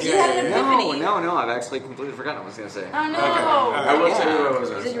Epiphany. You had an epiphany. No, I've actually completely forgotten what I was going to say. Oh no! I will tell you what I was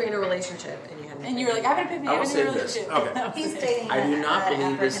You going said to you were say. in a relationship and you had. And you were like, I have an epiphany. I will I'm in say a this. relationship. Okay. He's dating I do not an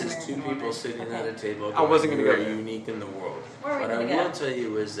believe this is African-American two people woman. sitting at a table. I wasn't going gonna to go be there. unique in the world. Where are we What I gonna will go? tell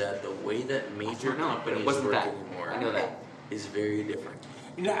you is that the way that major No, but it companies wasn't work that. anymore I know that. is very different.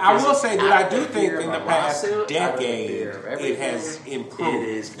 I will say that I do Out of think fear in of the a past lawsuit, out of the decade fear of it everything, has It improved.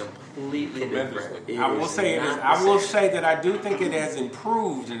 is completely different. Tremendously. It I will is say it is. not the I will same. say that I do think it has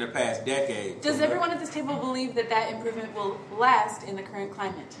improved in the past decade. Does everyone at this table believe that that improvement will last in the current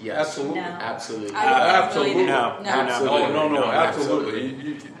climate? Yes, Absolutely. No. absolutely. Absolutely. No. Absolutely. No, No,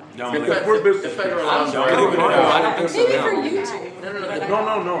 absolutely. Don't Because let- we're The business federal people. laws Don't are leave it everywhere. alone. I don't think Maybe so. for No. you two. No, but I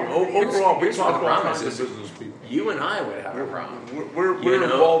No. Here's Overall, we what talk the all problem kinds of is. business people. You and I would have a problem. We're You know,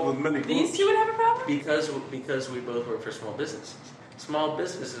 involved with many These groups. two would have a problem? Because we both work for small businesses. Small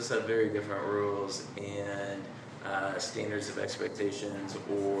businesses have very different rules and standards of expectations,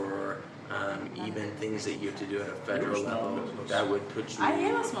 or even things that you have to do at a federal You're a small level business. that would put you I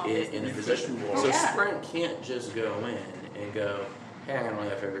am a small in a business. position. Oh, So yeah. Sprint can't just go in and go, hey, I'm going to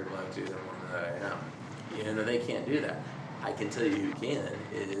let every black do the one that I know. You know, they can't do that. I can tell you who can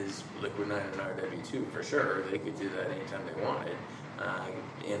is Liquid 9 and RW2 for sure. They could do that anytime they wanted,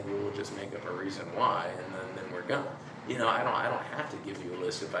 and we'll just make up a reason why, and then we're gone. You know, I don't have to give you a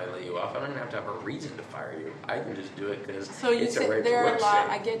list if I lay you off. I don't even have to have a reason to fire you. I can just do it because So you it's a say right there to are work laws. state.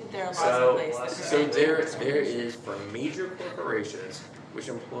 I get that there are laws So, in place. that so prevent there is for major corporations, which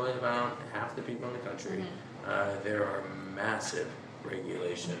employ about half the people in the country, there are massive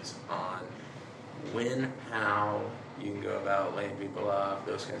regulations on when, how you can go about laying people off,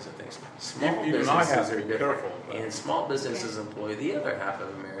 those kinds of things. Small Even I businesses have to are be different, careful of that. and small businesses employ the other half of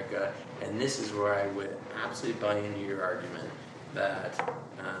America, and this is where I would absolutely buy into your argument that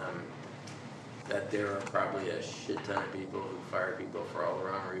that there are probably a shit ton of people who fire people for all the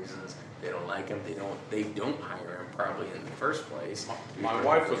wrong reasons. They don't like them. They don't hire them probably in the first place. My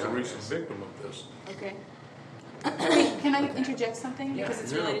wife was a recent victim of this. Okay. Can I interject something? Yeah, Because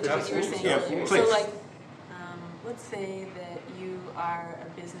it's no, related to what you were saying absolutely. earlier. Yeah, So, please. like, let's say that you are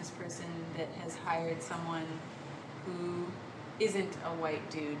a business person that has hired someone who isn't a white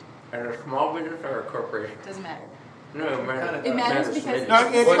dude. And a small business or a corporation? Doesn't matter. No, it matters. It matters because No,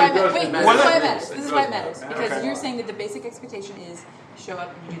 this is it why it does- matters. Wait, it this is matters. why it matters. It This is does why it matter. matters because Okay. you're saying that the basic expectation is show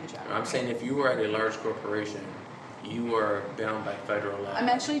up and you do the job. I'm saying if you were at a large corporation, you are bound by federal law. I'm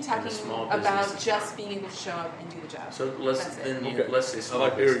actually And talking a small about business- just being able to show up and do the job. So That's it. Okay. let's say I small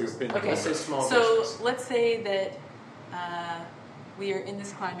like to hear your business. opinion. Okay. Let's say small So business. let's say that we are in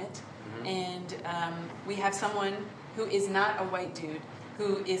this climate Mm-hmm. and we have someone who is not a white dude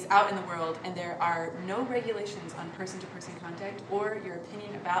who is out in the world and there are no regulations on person-to-person contact or your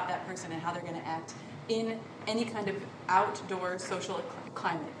opinion about that person and how they're going to act in any kind of outdoor social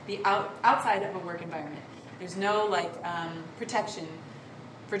climate, outside of a work environment. There's no protection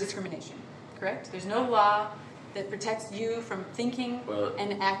for discrimination, correct? There's no law that protects you from thinking Well,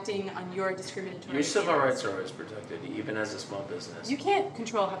 and acting on your discriminatory Your civil feelings. rights are always protected, even as a small business. You can't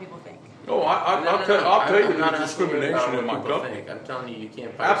control how people think. Oh, I'll tell you there's discrimination in my company. I'm telling you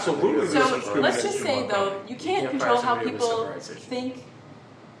can't fire Absolutely. somebody So over civil let's rights just issue. say though, you can't fire control how somebody over civil people rights issue. think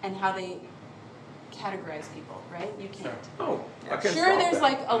and how they categorize people, right? You can't. No, I can't Sure, stop there's that.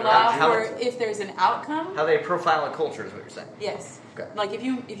 like a law How- for if there's an outcome. How they profile a culture is what you're saying. Yes. Okay. Like if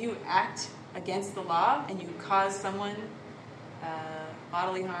you act against the law and you cause someone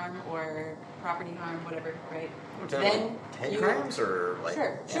bodily harm or property harm, whatever, right? Then hate you crimes or like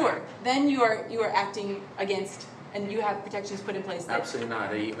sure. Then you are acting against, and you have protections put in place. That Absolutely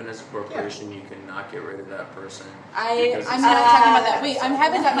not. Even as a corporation, you cannot get rid of that person. I'm because not it's- talking about that. Wait, I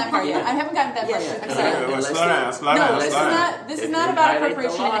haven't gotten that far yet. I haven't gotten that far Yes, yet. I'm you sorry. can. Slow Unless down, slow No, down, this is slow down. not. This is If not you about violate the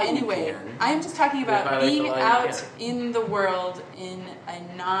appropriation law, in any you way. can. I am just talking If about you violate the being law, you out can. in the world in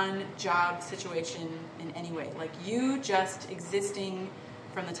a non-job situation in any way. Like you just existing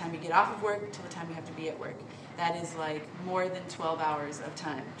from the time you get off of work till the time you have to be at work. That is like more than 12 hours of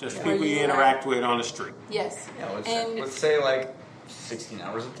time. Just where people you are- interact with on the street. Yes. Yeah, and let's say like 16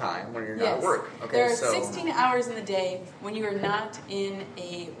 hours of time when you're not yes, at work. Okay, there are so 16 hours in the day when you are not in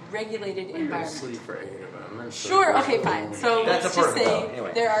a regulated You're environment. asleep for 8 of them. and so Sure, there's okay, no- fine. So That's let's a part just of it, say though,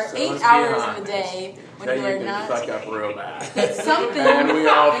 anyway. there are So 8 let's be hours in honest. the day when Then you are can not. fuck up real bad. It's something. And we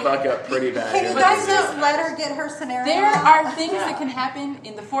all fuck up pretty bad. Can you But guys this is- just let her get her scenario There out? are things that can happen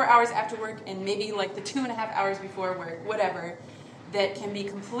in the 4 hours after work and maybe like the 2.5 hours before work, whatever, that can be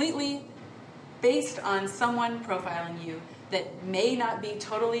completely based on someone profiling you that may not be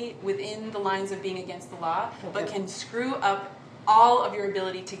totally within the lines of being against the law, but can screw up all of your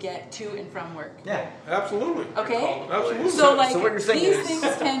ability to get to and from work. yeah. Absolutely. Okay? Absolutely. So like so what you're saying these is-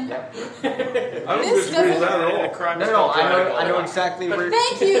 things can I don't this disagree with doesn't- that at all. Crime No, is no, called driving I while know black. exactly where.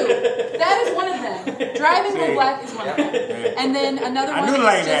 Thank you. That is one of them. Driving while black is one of them. And then another one I knew is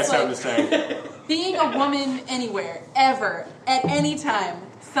Lane had just something like to say. being a woman anywhere, ever, at any time.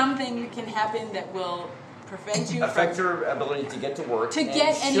 Something can happen that will prevent you Affect from. your ability to get to work. To and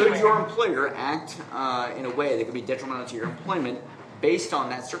get should anywhere. your employer act in a way that could be detrimental to your employment based on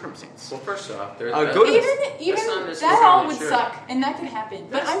that circumstance? Well, first off, there's Go to- Even that's not that all would necessarily true. suck, and that could happen.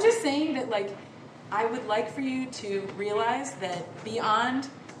 But I'm just saying that, like, I would like for you to realize that beyond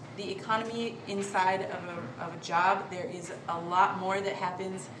the economy inside of a job, there is a lot more that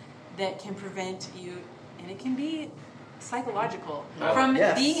happens that can prevent you, and it can be psychological, from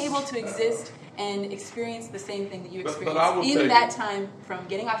yes. being able to exist and experience the same thing that you But experience I will tell in you- that time from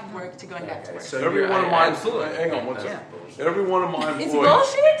getting off of work to going back to work. So Every you're- one of I- my absolutely- hang on one that's second. bullshit. Every one of my It's employees.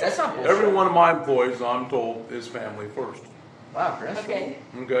 bullshit? That's not bullshit. Every one of my employees, I'm told, is family first. Wow, Chris. Okay.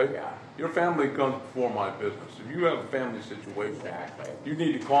 Okay? Yeah. Your family comes before my business. If you have a family situation, Exactly. you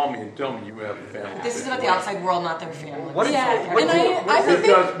need to call me and tell me you have a family This is about the situation. outside world, not their family. What if- Yeah, what- and I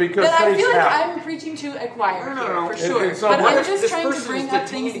think because that I things feel like happen. I'm preaching to a choir No, here, no, no. for And- sure. and some- But what I'm if just this trying to person bring is up detained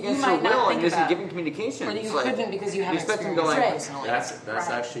things that you against might their will not and think isn't about. giving communication? Or that you It's like- couldn't because you haven't expect them experienced to, it like- personally. That's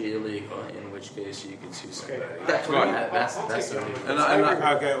Right. actually illegal. In which case, you can sue somebody. That's right. That's I'll that's take it on illegal. with And this.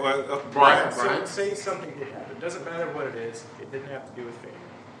 I- Okay, well, Brian, So Brian? say something did happen. It doesn't matter what it is. It didn't have to do with family.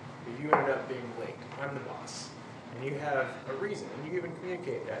 But you ended up being late. I'm the boss. And you have a reason. And you even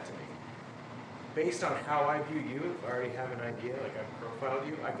communicate that to me. Based on how I view you, if I already have an idea, like I've profiled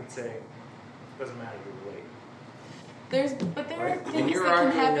you, I could say, it doesn't matter, you're late. There are And things you're that can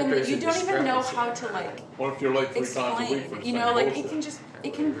arguing that happen that there's you a don't even know discrepancy. how to like What if you're late 3 times a week for explain. the You same know, like bullshit?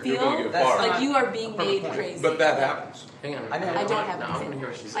 it can You're feel gonna get That's fired. like you are being Perfect made point. crazy. But that happens. Hang on. I know. I don't have No, I want to an hear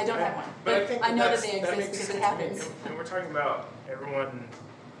what she example. I said. don't have one, But I but think I know that that's- they that exist makes because sense it to me. happens. And we're talking about everyone,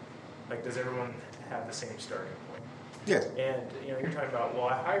 like, does everyone have the same starting point? yes. And, you know, you're talking about, well,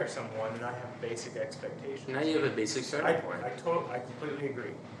 I hire someone and I have basic expectations. Now you have a basic starting point. I completely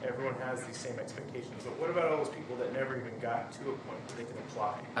agree. Everyone has these same expectations. But what about all those people that never even got to a point where they can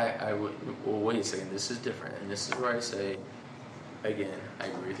apply? I would. Well, wait a second. This is different, and this is where I say, again, I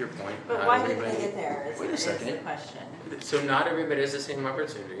agree with your point. But Not why didn't everybody- they get there? Wait a Is the second. question. So not everybody has the same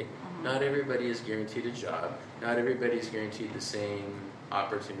opportunity. Not everybody is guaranteed a job. Not everybody is guaranteed the same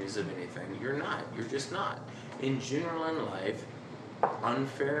opportunities of anything. You're not. You're just not. In general in life,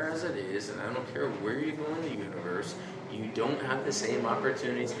 unfair as it is, and I don't care where you go in the universe, you don't have the same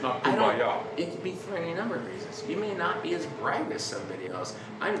opportunities. Not I through my don't- job. It could be for any number of reasons. You may not be as bright as somebody else.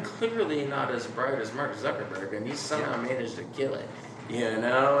 I'm clearly not as bright as Mark Zuckerberg, and he somehow managed to kill it. You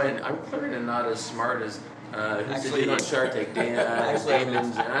know, and I'm clearly not as smart as who's the dude on Shark Tank, Actually, I have an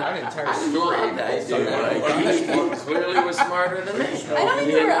Damon John. I have an entire I story love that based on dude. that. Like, he clearly was smarter than me. I don't think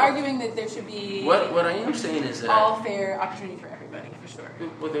You we were know? arguing that there should be What I am saying is that all fair opportunity for everybody, for sure.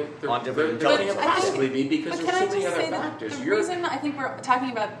 well, On different there can't intelligence But I think- possibly be because But there's can I so many just other say that factors. the You're reason I think we're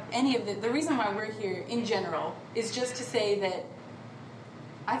talking about any of the reason why we're here in general is just to say that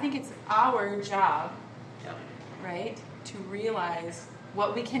I think it's our job, Yeah. right, to realize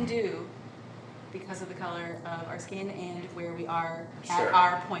what we can do because of the color of our skin and where we are Sure. at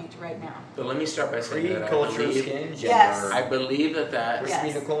our point right now. But let me start by saying Creed, that culture, I believe, skin, gender. Yes. I believe that Yes.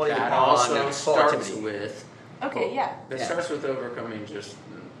 Mean equality that upon also starts productivity. with Okay, yeah. That Yeah. starts with overcoming just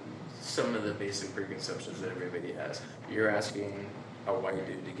some of the basic preconceptions that everybody has. You're asking a white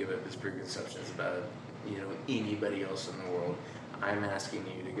dude to give up his preconceptions about, anybody else in the world. I'm asking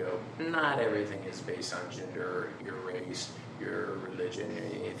you to go, not everything is based on gender, your race, your religion,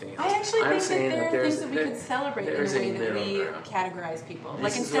 or anything else. I actually I'm think that saying there are there's- things that we could celebrate in the there's a way that middle we ground. categorize people. This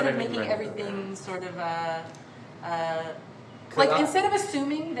Like is instead what of I mean making by everything sort of Could I- instead of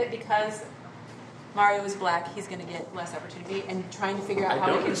assuming that because Mario is black, he's going to get less opportunity, and trying to figure out I how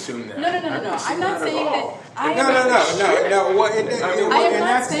don't we can assume that. No. I don't I'm assume not that at saying that. all. I No. Well, I am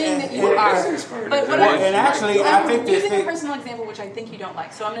not saying that you are. But what Well, I'm, and actually, I I'm think this using a thing. personal example, which I think you don't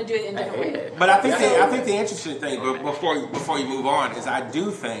like, so I'm going to do it in a I different hate way. it. But I think Yeah. I think the interesting thing, but before you move on, is I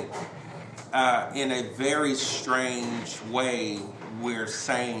do think in a very strange way we're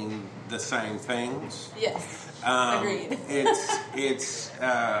saying the same things. Yes, agreed. It's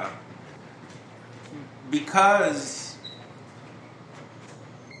because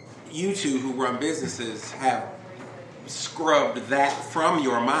you two who run businesses have scrubbed that from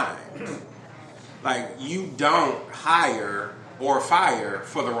your mind. Like, you don't hire or fire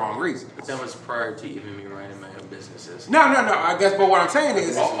for the wrong reasons. But that was prior to even me running my own businesses. No. I guess, but what I'm saying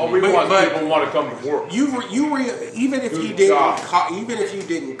is, All we want is people want to come to work. even if Do you the didn't job. even if you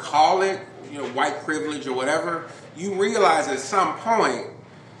didn't call it, white privilege or whatever, you realize at some point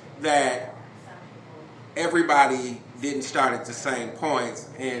that everybody didn't start at the same points,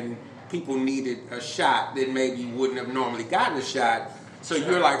 and people needed a shot that maybe wouldn't have normally gotten a shot. So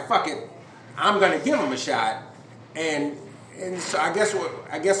you're like, fuck it, I'm going to give them a shot, and so I guess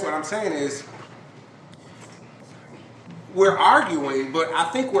what I'm saying is, we're arguing, but I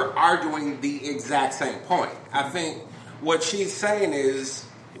think we're arguing the exact same point. I think what she's saying is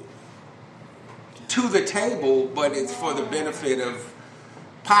to the table, but it's for the benefit of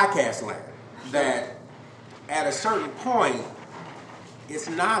podcast land. That at a certain point, it's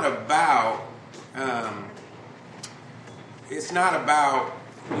not about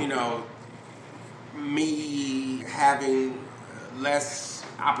me having less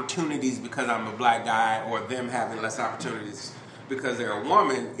opportunities because I'm a black guy, or them having less opportunities because they're a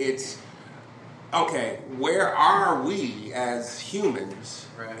woman. It's okay, where are we as humans,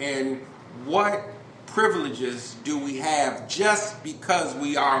 Right. and what privileges do we have just because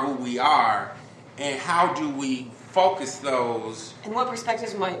we are who we are, and how do we focus those? And what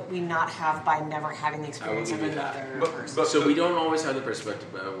perspectives might we not have by never having the experience of give you that. another person? So we don't always have the perspective,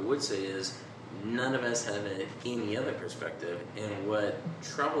 but what I would say is none of us have any other perspective. And what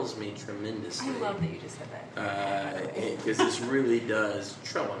troubles me tremendously, I love that you just said that. because this really does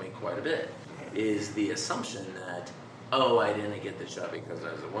trouble me quite a bit, is the assumption that, oh, I didn't get the shot because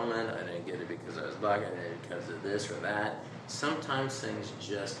I was a woman, I didn't get it because I was black, I didn't get it because of this or that. Sometimes things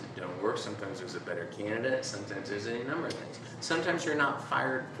just don't work. Sometimes there's a better candidate. Sometimes there's any number of things. Sometimes you're not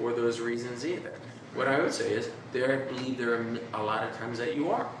fired for those reasons either. What I would say is, I believe there are a lot of times that you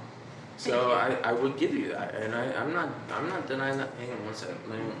are. So I would give you that, and I'm not denying that. Hang on one second.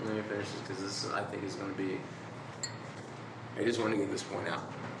 Let me finish this, because this I think is going to be. I just want to get this point out.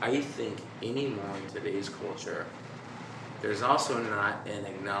 I think anymore in today's culture, there's also not an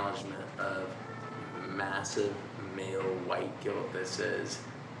acknowledgement of massive male white guilt that says,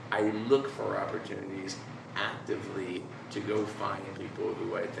 I look for opportunities actively to go find people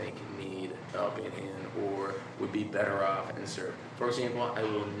who I think need helping hand or would be better off and serve. For example, I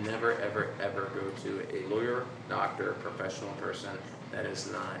will never, ever, ever go to a lawyer, doctor, professional person that is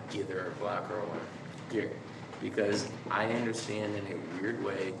not either black or white. Period. Because I understand in a weird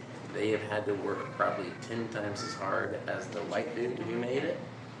way they have had to work probably 10 times as hard as the white dude who made it.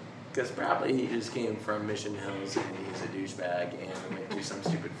 Because probably he just came from Mission Hills and he's a douchebag and went to some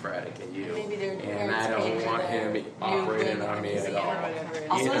stupid frat at KU. Maybe their And I parents paid don't for want the him operating new on me at museum all. or whatever it is.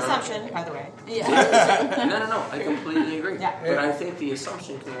 Also You an know? assumption, by the way. Yeah. No, I completely agree. Yeah. But I think the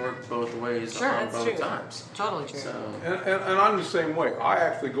assumption can work both ways Sure, on that's both true. times. Totally true. So, And I'm the same way. I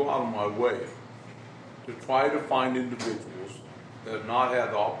actually go out of my way to try to find individuals that have not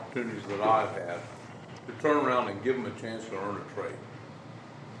had the opportunities that I've had to turn around and give them a chance to earn a trade.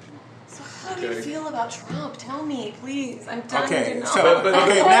 So how do you Okay. feel about Trump? Tell me, please. I'm dying to Okay, know. so now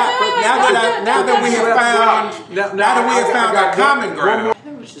that we have found our common ground. I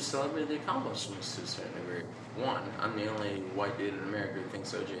think we should celebrate the accomplishments to a certain degree. One, I'm the only white dude in America who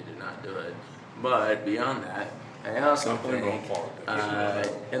thinks OJ did not do it. But beyond that, I also Don't blame it on think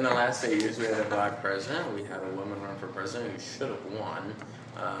politics. In the last 8 years, we had a black president. We had a woman run for president who should have won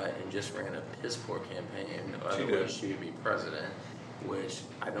and just ran a piss poor campaign. Otherwise, she would be president. Which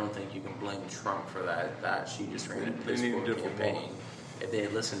I don't think you can blame Trump for that. She just ran a piss poor campaign. If they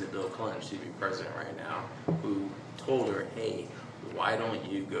had listened to Bill Clinton, she'd be president right now. Who told her, "Hey, why don't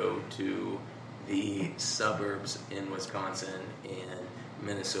you go to the suburbs in Wisconsin and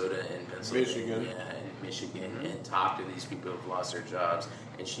Minnesota and Pennsylvania and Michigan and talk to these people who've lost their jobs?"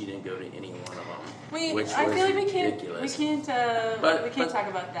 And she didn't go to any one of them. I feel like we can't talk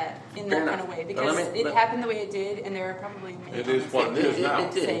about that in that kind of way because it happened the way it did, and there are probably many. It is what it is now.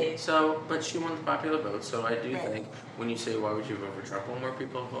 It did. So, but she won the popular vote. So I do think when you say why would you vote for Trump, well, more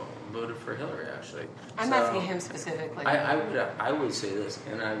people voted for Hillary actually. I'm asking him specifically. I would say this,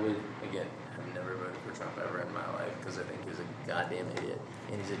 and I would again. I've never voted for Trump ever in my life because I think he's a goddamn idiot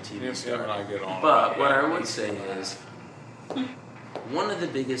and he's a TV star. Him and I get on. But what I would say is. One of the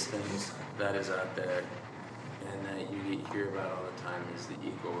biggest things that is out there and that you hear about all the time is the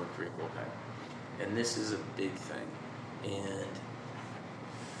equal work for equal pay. And this is a big thing. And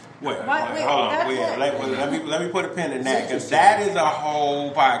hold on. Let me put a pin in that because that is a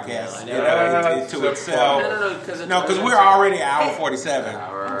whole podcast to itself. No, because we're already hour 47.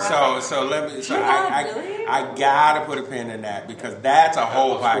 So let me. So I gotta put a pin in that because that's a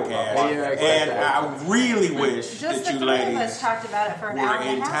whole podcast, and I really wish that you ladies us talked about it for an hour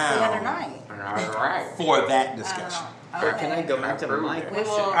and a half the other night. For that discussion. Can I go back to my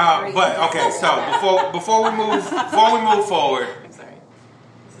question? But okay, so before we move forward. I'm sorry.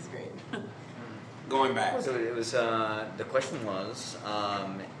 This is great. Going back. So it was the question was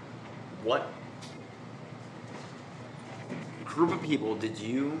what group of people did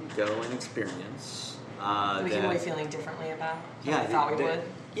you go and experience we came away feeling differently about than yeah, we thought we would?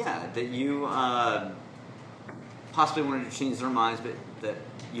 Yeah, that you possibly wanted to change their minds, but that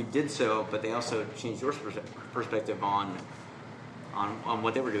you did so, but they also changed your perspective on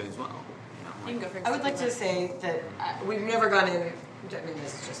what they were doing as well. You can go first. I would like to say that we've never gone in. I mean,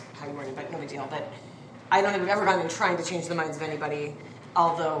 this is just how you word it, but no big deal. But I don't think we've ever gone in trying to change the minds of anybody.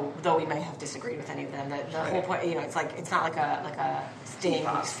 Though we may have disagreed with any of them. The whole point, it's like it's not like a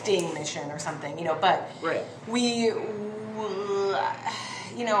sting mission or something, But we,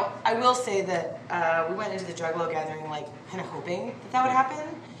 I will say that we went into the Juggalo gathering kind of hoping that would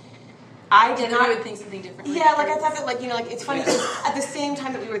happen. I did not. I would think something different. Yeah, I thought that it's funny because at the same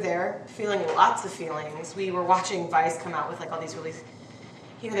time that we were there, feeling lots of feelings, we were watching Vice come out with all these really.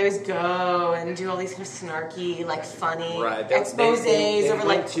 They always go and do all these kind of snarky, funny exposés they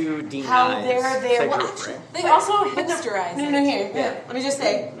over to how they're there. Well, actually, they also hipsterize. No, here. Yeah. Let me just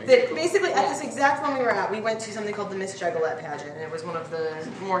say that basically at this exact one we were at, we went to something called the Miss Juggalette pageant, and it was one of the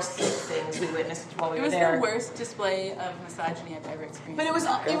more sick things we witnessed while we were there. It was the worst display of misogyny I've ever experienced. But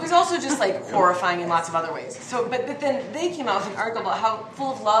it was also just horrifying in lots of other ways. So, but then they came out with an article about how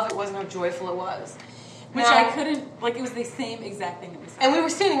full of love it was and how joyful it was. Which I couldn't, it was the same exact thing that we saw. And we were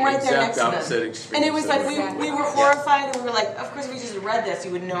standing right there next to them. And it was we were horrified, and we were of course if we just read this,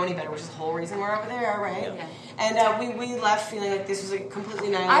 you wouldn't know any better, which is the whole reason we're over there, right? Yeah. And we left feeling like this was a completely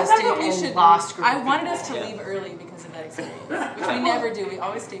nihilistic and lost group of people. I wanted us to leave early because of that experience, which we never do. We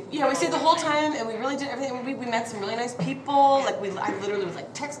always stay. Yeah, we stayed the whole time, and we really did everything. We met some really nice people. I literally was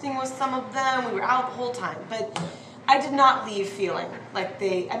texting with some of them. We were out the whole time, but I did not leave feeling like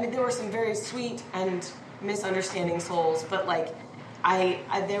they. I mean, there were some very sweet and misunderstanding souls, but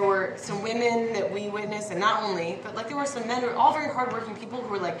there were some women that we witnessed, and not only, but there were some men who were all very hardworking people who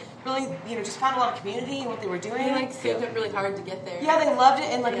were really, just found a lot of community in what they were doing. They saved up really hard to get there. Yeah, they loved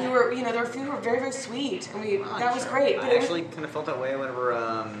it, and we were, there were a few who were very, very sweet, and that was great. I actually kind of felt that way whenever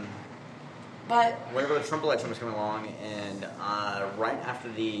the Trump election was coming along, and right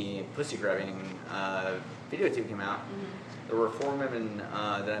after the pussy grabbing videotape came out, there were 4 women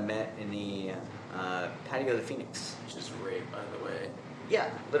that I met in the patio of the Phoenix. Which is rape, by the way. Yeah,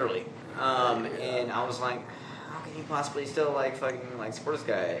 literally. And I was like, how can you possibly still support this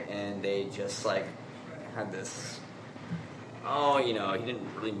guy? And they just had this, he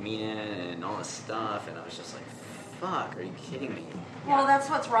didn't really mean it and all this stuff. And I was just like, fuck, are you kidding me? Well, that's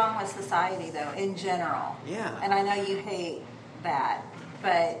what's wrong with society, though, in general. Yeah. And I know you hate that,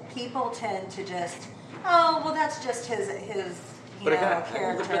 but people tend to just, that's just his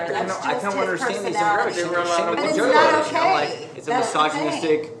character. I can't understand these demographics. But it's not okay. It's a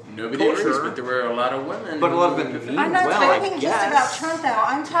misogynistic Nobody agrees, but there were a lot of women. But a lot of them mean I'm not talking I just about Trump, though.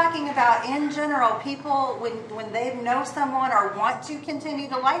 I'm talking about in general. People, when they know someone or want to continue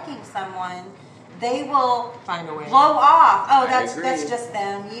to liking someone, they will Find a way. blow off. Oh, I that's agree. just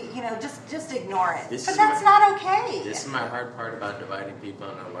them. You know, just ignore it. This But is that's my- not okay. This is my hard part about dividing people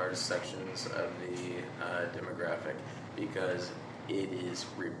into large sections of the demographic, because it is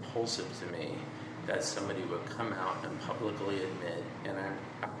repulsive to me that somebody would come out and publicly admit, and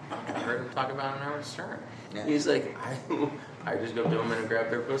I heard him talk about it in our restaurant. Yeah. He's like, I just go to them and grab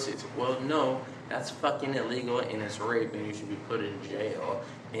their pussies. Well, no, that's fucking illegal and it's rape and you should be put in jail.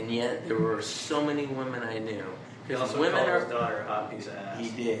 And yet there were so many women I knew. He Because also women called are. his daughter a hot piece of ass. He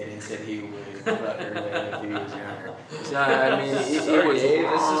did, and said he would fuck her later if he was younger. So, I mean, it Sorry, was Dave,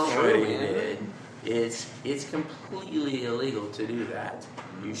 this is wrong true, what he man. did. It's completely illegal to do that.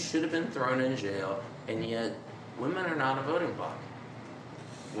 You should have been thrown in jail, and yet women are not a voting bloc.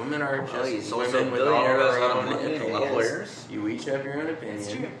 Women are Well, he's just also women a with all billionaire, their has a lot of own money, and a lot of opinions. lawyers. You each have your own That's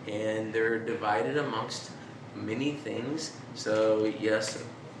opinion, true. and they're divided amongst many things. So yes,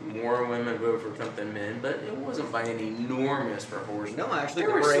 more women vote for Trump than men, but it wasn't by an enormous proportion. No, actually,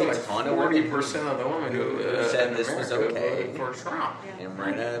 there there were were still a like ton of women 40% of the women who said in this was America okay. voted for Trump. And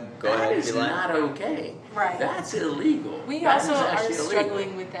we're gonna go That ahead and is be like, not okay. Right. That's illegal. We That also is are actually struggling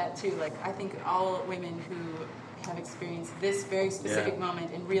illegal. with that too. Like, I think all women who have experienced this very specific Yeah.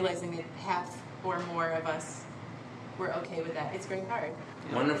 moment and realizing that half or more of us were okay with that, it's very hard.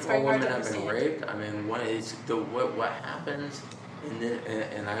 One in It's four very hard women to have been understand. raped. I mean, what happens,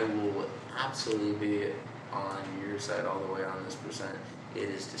 and I will absolutely be on your side all the way on this percent. It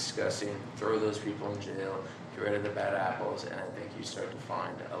is disgusting. Throw those people in jail. Get rid of the bad apples, and I think you start to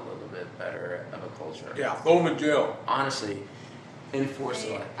find a little bit better of a culture. Yeah, throw them in jail. Honestly, enforce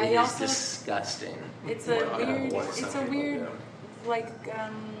it. I It is also- disgusting. It's a what weird, some it's a people weird, do. like,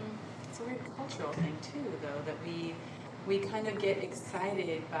 it's a weird cultural thing too, though, that we kind of get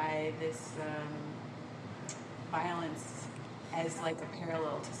excited by this violence as like a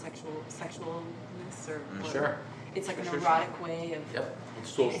parallel to sexualness or Sure. it's like an Sure. erotic way of. Yep.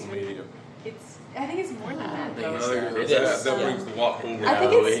 Social media. I think it's more than that, though. That brings the lot over. I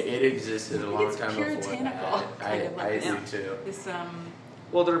think No, it's- it existed a long it's time before puritanical, that. kind of like I this. do too. This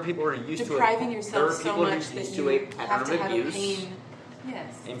well, there are people who are used to it. depriving There yourself are so people who are much that used you to a have pattern to of have abuse. a pain.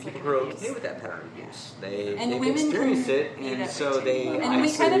 Yes. And it's people like who are an abuse. okay with that pattern of abuse. And They've women experienced can it, be and that so way, they too. And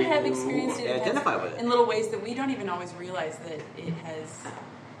we kind of have isolate experienced it. and identify with it. in little ways that we don't even always realize that it has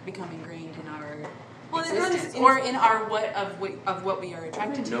become ingrained in our Well, it existence, runs- or in our what we are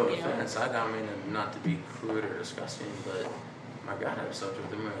attracted to. No you know? offense, I don't mean it not to be crude or disgusting, but my God, I've slept with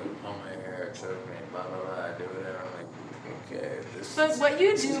them who pull my hair, choke me, blah blah blah. I do whatever. I'm like, okay, this. But what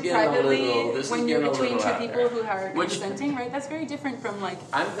you this is do getting a privately little- this is when you're getting a between little two out people there. who are Which- consenting, right? That's very different from like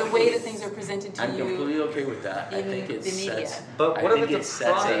I'm the way completely- that things are presented to I'm you. completely okay with that. I in think it the media. sets. But I what think about it the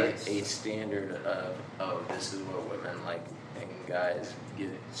sets products? a standard of, oh, this is what women like, and guys,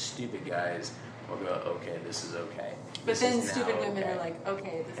 stupid guys will go, okay, this is okay. But This then is now stupid women okay. are like,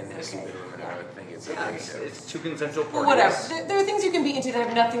 okay, And then this is okay. stupid women are think it's Yeah, okay. it's two consensual Well, parties. whatever. There are things you can be into that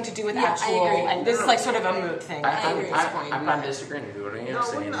have nothing to do with Yeah, I actual. agree. And this is like sort of a moot thing. I agree. I'm not disagreeing with you. What I am No, I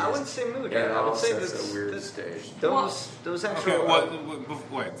saying wouldn't, is, I wouldn't say mood. it I all would say sets this, a weird this, stage. those actual.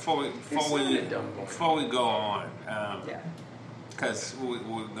 Okay, wait, before we go on, yeah. because we're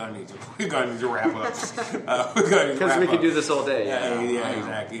gonna need to wrap up. Because we could do this all day. Yeah, I know.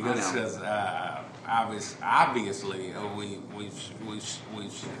 exactly. I know. Because obviously, we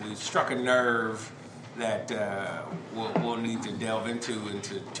struck a nerve that we'll need to delve into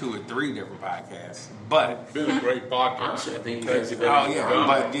 2 or 3 different podcasts. But It's been a great podcast. Honestly, I think you guys have oh yeah,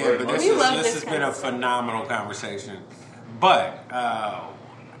 but this We love this this has kind been of a stuff. phenomenal conversation. But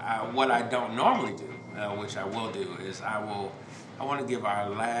what I don't normally do, which I will do, is I want to give our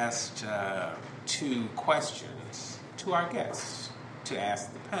last 2 questions to our guests to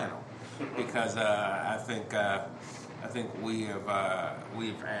ask the panel, because I think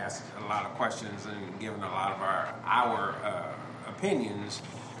we've asked a lot of questions and given a lot of our opinions,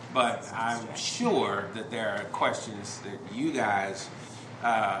 but I'm sure that there are questions that you guys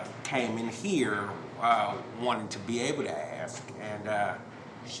came in here wanting to be able to ask, and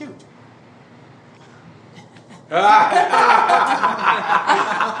shoot.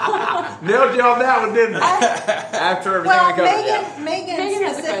 Nailed you on that one, didn't I? After everything Well, we covered, yeah. Megan Megan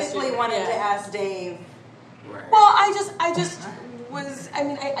has a specifically question. wanted Yeah. to ask Dave. Right. Well, I just was. I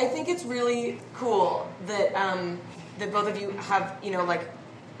mean, I think it's really cool that that both of you have, like,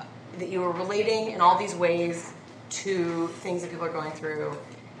 that you are relating in all these ways to things that people are going through,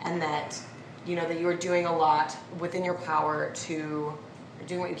 and that that you are doing a lot within your power to.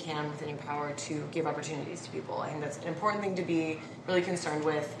 Doing what you can within your power to give opportunities to people. I think that's an important thing to be really concerned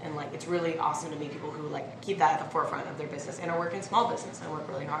with, and it's really awesome to meet people who keep that at the forefront of their business and are working small business and work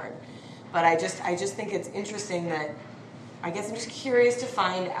really hard. But I just think it's interesting that, I guess I'm just curious to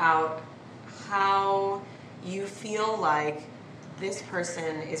find out how you feel like this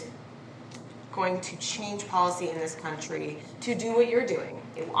person is going to change policy in this country to do what you're doing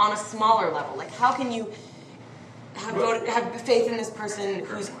on a smaller level. Like, how can you have faith in this person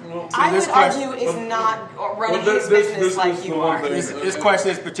who's, I would argue, is not running his business like you are? This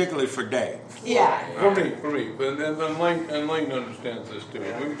question is particularly for Dave. Yeah. For me, and Lane understands this too.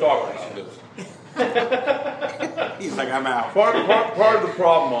 We've talked about this. He's like, I'm out. Part of the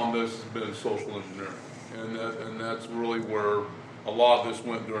problem on this has been social engineering, and that's really where a lot of this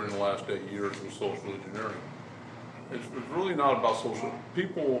went during the last 8 years with social engineering. It's really not about social.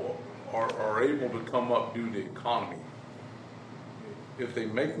 People are able to come up due to the economy. If they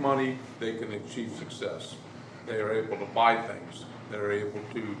make money, they can achieve success. They are able to buy things. They're able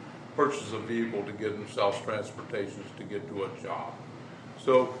to purchase a vehicle to get themselves transportations to get to a job.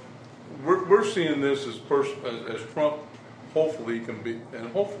 So we're seeing this as Trump hopefully can be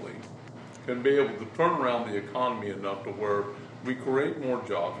able to turn around the economy enough to where we create more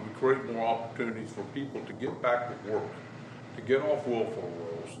jobs, we create more opportunities for people to get back to work, to get off welfare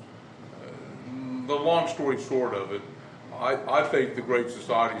rolls. The long story short of it, I think the Great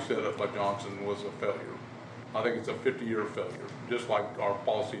Society set up by Johnson was a failure. I think it's a 50-year failure, just like our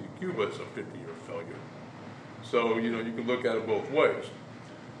policy to Cuba is a 50-year failure. So, you can look at it both ways.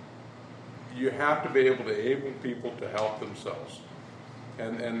 You have to be able to enable people to help themselves.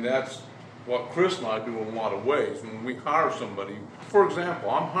 And that's what Chris and I do in a lot of ways. When we hire somebody, for example,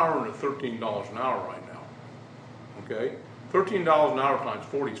 I'm hiring at $13 an hour right now. Okay? $13 an hour times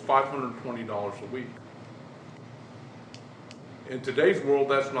 40 is $520 a week. In today's world,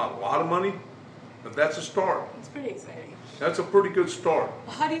 that's not a lot of money, but that's a start. It's pretty exciting. That's a pretty good start.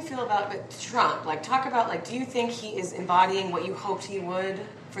 Well, how do you feel about Trump? Like, talk about, do you think he is embodying what you hoped he would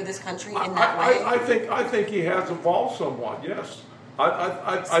for this country in that way? I think he has evolved somewhat, yes.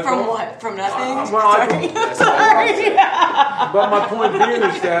 From what? From nothing? But my point being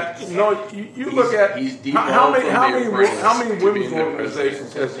is that you look at how many women's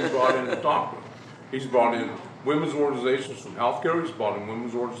organizations has he brought in to talk with? He's brought in women's organizations from healthcare. He's brought in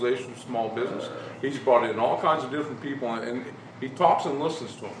women's organizations from small business. He's brought in all kinds of different people, and he talks and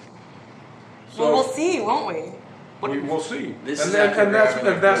listens to them. So, well, we'll see, won't we? We'll see.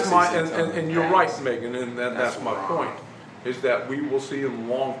 And you're right, Megan, and that's my point. Is that we will see in the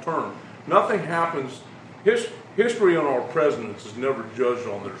long term. Nothing happens. History on our presidents is never judged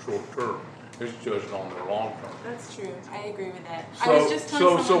on their short term. It's judged on their long term. That's true. I agree with that. So, I was just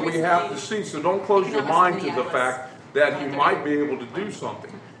telling so we have to see. So don't close your mind to the fact that he might be able to do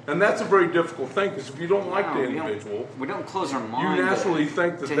something. And that's a very difficult thing, because if you don't like the individual, we don't close our mind. You naturally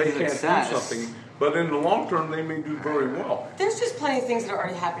think that they can't do something. But in the long term, they may do very well. There's just plenty of things that are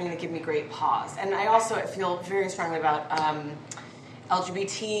already happening that give me great pause. And I also feel very strongly about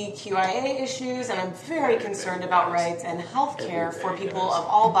LGBTQIA issues, and I'm very concerned about rights and health care for people of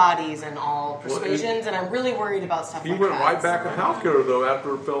all bodies and all persuasions, and I'm really worried about stuff like that. He went right back to health care, though,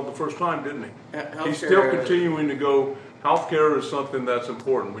 after it failed the first time, didn't he? He's still continuing to go, health care is something that's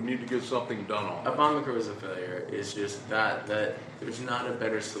important. We need to get something done on it. Obamacare was a failure. It's just that there's not a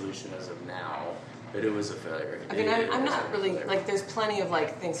better solution as of now. But it was a failure. I mean, I'm not really, there's plenty of,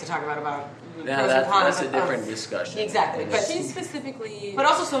 things to talk about pros and cons. That's a different discussion. Exactly. But she specifically... But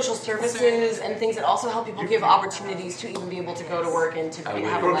also social services and things that also help people give opportunities to even be able to go to work and to have a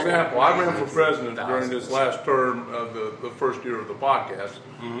For example, I ran for president during this last term of the first year of the podcast.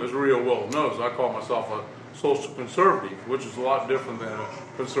 As Rio well knows, I call myself a social conservative, which is a lot different than a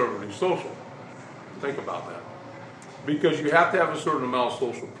conservative social. Think about that. Because you have to have a certain amount of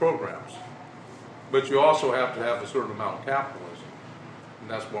social programs. But you also have to have a certain amount of capitalism, and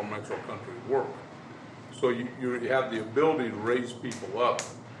that's what makes our country work. So you have the ability to raise people up,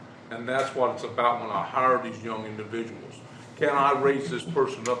 and that's what it's about when I hire these young individuals. Can I raise this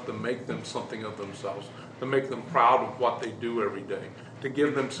person up to make them something of themselves, to make them proud of what they do every day, to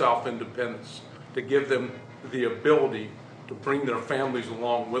give them self-independence, to give them the ability to bring their families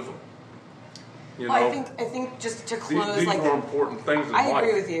along with them? I think just to close, these are important things in life. I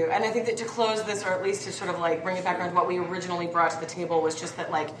agree with you, and I think that to close this, or at least to sort of bring it back around to what we originally brought to the table, was just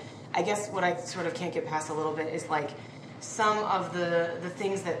that I guess what I sort of can't get past a little bit is some of the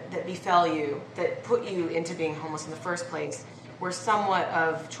things that befell you, that put you into being homeless in the first place, were somewhat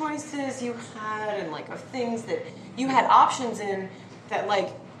of choices you had and of things that you had options in that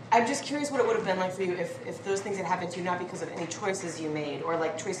I'm just curious what it would have been like for you if those things had happened to you, not because of any choices you made or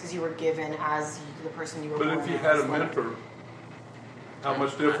choices you were given as the person you were born as. But if you had a mentor, How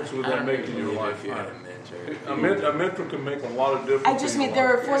much difference would that make in your life? If you had a mentor. A mentor can make a lot of difference. I just mean there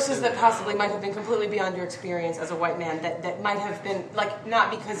are forces that possibly might have been completely beyond your experience as a white man that might have been, like,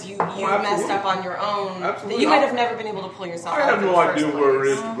 not because you messed up on your own, Absolutely. that you might have never been able to pull yourself I out have of no the first idea where it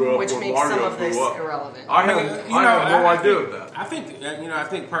place, is to grow up, which where makes Mario some of this grew up. irrelevant. I have no idea of that. I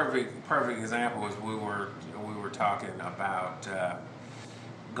think perfect example is we were talking about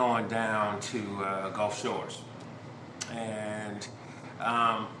going down to Gulf Shores, and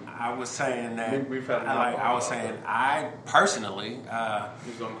I was saying that I personally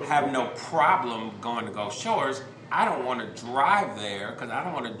have no problem going to Gulf Shores. I don't want to drive there because I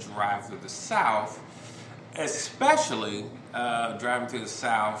don't want to drive through the South, especially driving through the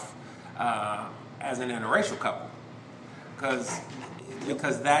South as an interracial couple, because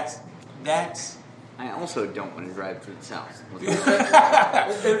that's. I also don't want to drive through the South. It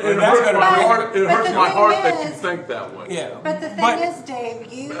hurts my heart that you think that way. Yeah. But the thing is,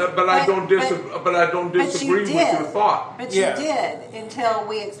 Dave, But I don't disagree with your thought. But you did until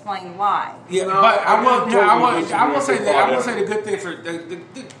we explained why. Yeah, No, but I will say the good thing for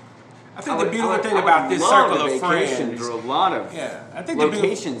I think the beautiful thing about this circle of friends. There are a lot of I think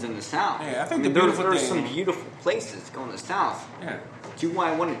locations in the South. Yeah, I think the beautiful there's thing. some beautiful places going to the South. Yeah. Do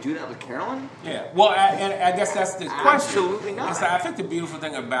I want to do that with Carolyn? Yeah. Well, I guess that's the question. Absolutely not. I think the beautiful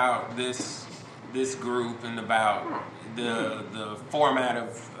thing about this group and about the format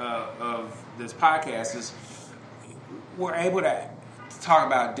of this podcast is we're able to talk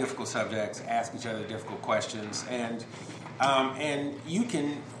about difficult subjects, ask each other difficult questions, and you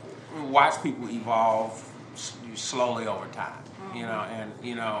can watch people evolve slowly over time. You know, and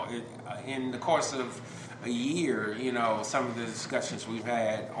in the course of a year, some of the discussions we've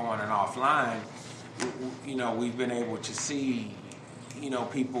had on and offline, we've been able to see,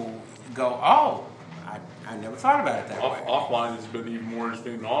 people go, oh, I never thought about it that way. Offline has been even more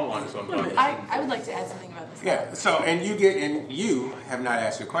interesting than online sometimes. I would like to add something about this. Yeah. So, and you have not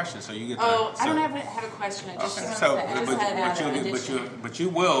asked your question, so you get. I don't have a question. I just but you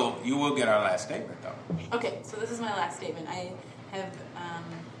will get our last statement though. Okay, so this is my last statement. I have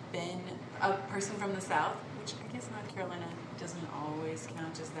been a person from the South, which I guess North Carolina doesn't always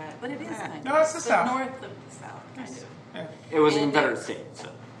count as that, but it is kind of. No, it's the South. North of the South, kind of. Yeah. It was a Confederate state, so.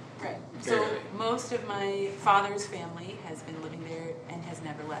 Right. So most of my father's family has been living there and has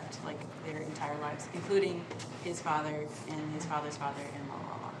never left, like their entire lives, including his father and his father's father and blah,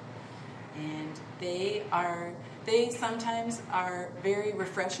 blah, blah. And they sometimes are very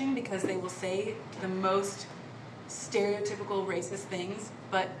refreshing because they will say the most stereotypical racist things,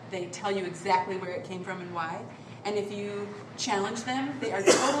 but they tell you exactly where it came from and why. And if you challenge them, they are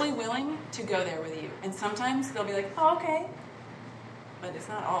totally willing to go there with you. And sometimes they'll be like, oh, okay. But it's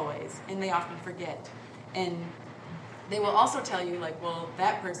not always, and they often forget. And they will also tell you, like, well,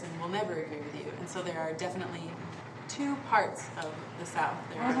 that person will never agree with you. And so there are definitely two parts of the South.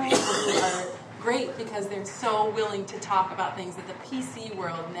 There are people who are great because they're so willing to talk about things that the PC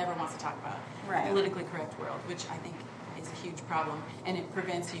world never wants to talk about. Right. The politically correct world, which I think is a huge problem, and it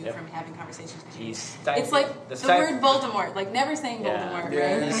prevents you from having conversations. It's like the word Voldemort, like never saying Voldemort, right?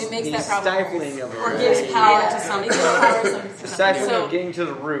 It makes that problem worse. Or gives power to something. The stifling of getting to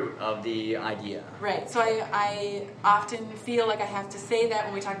the root of the idea. Right. So I often feel like I have to say that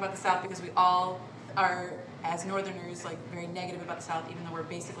when we talk about the South because we all are, as Northerners, like very negative about the South, even though we're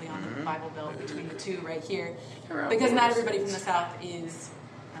basically on the Bible Belt between the two right here. Because not everybody from the South is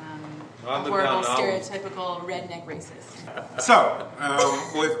horrible, stereotypical redneck racist. So,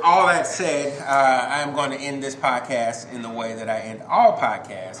 with all that said, I'm going to end this podcast in the way that I end all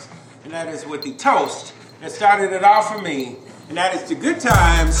podcasts, and that is with the toast that started it all for me, and that is to good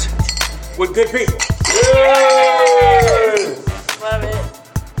times with good people. Love it.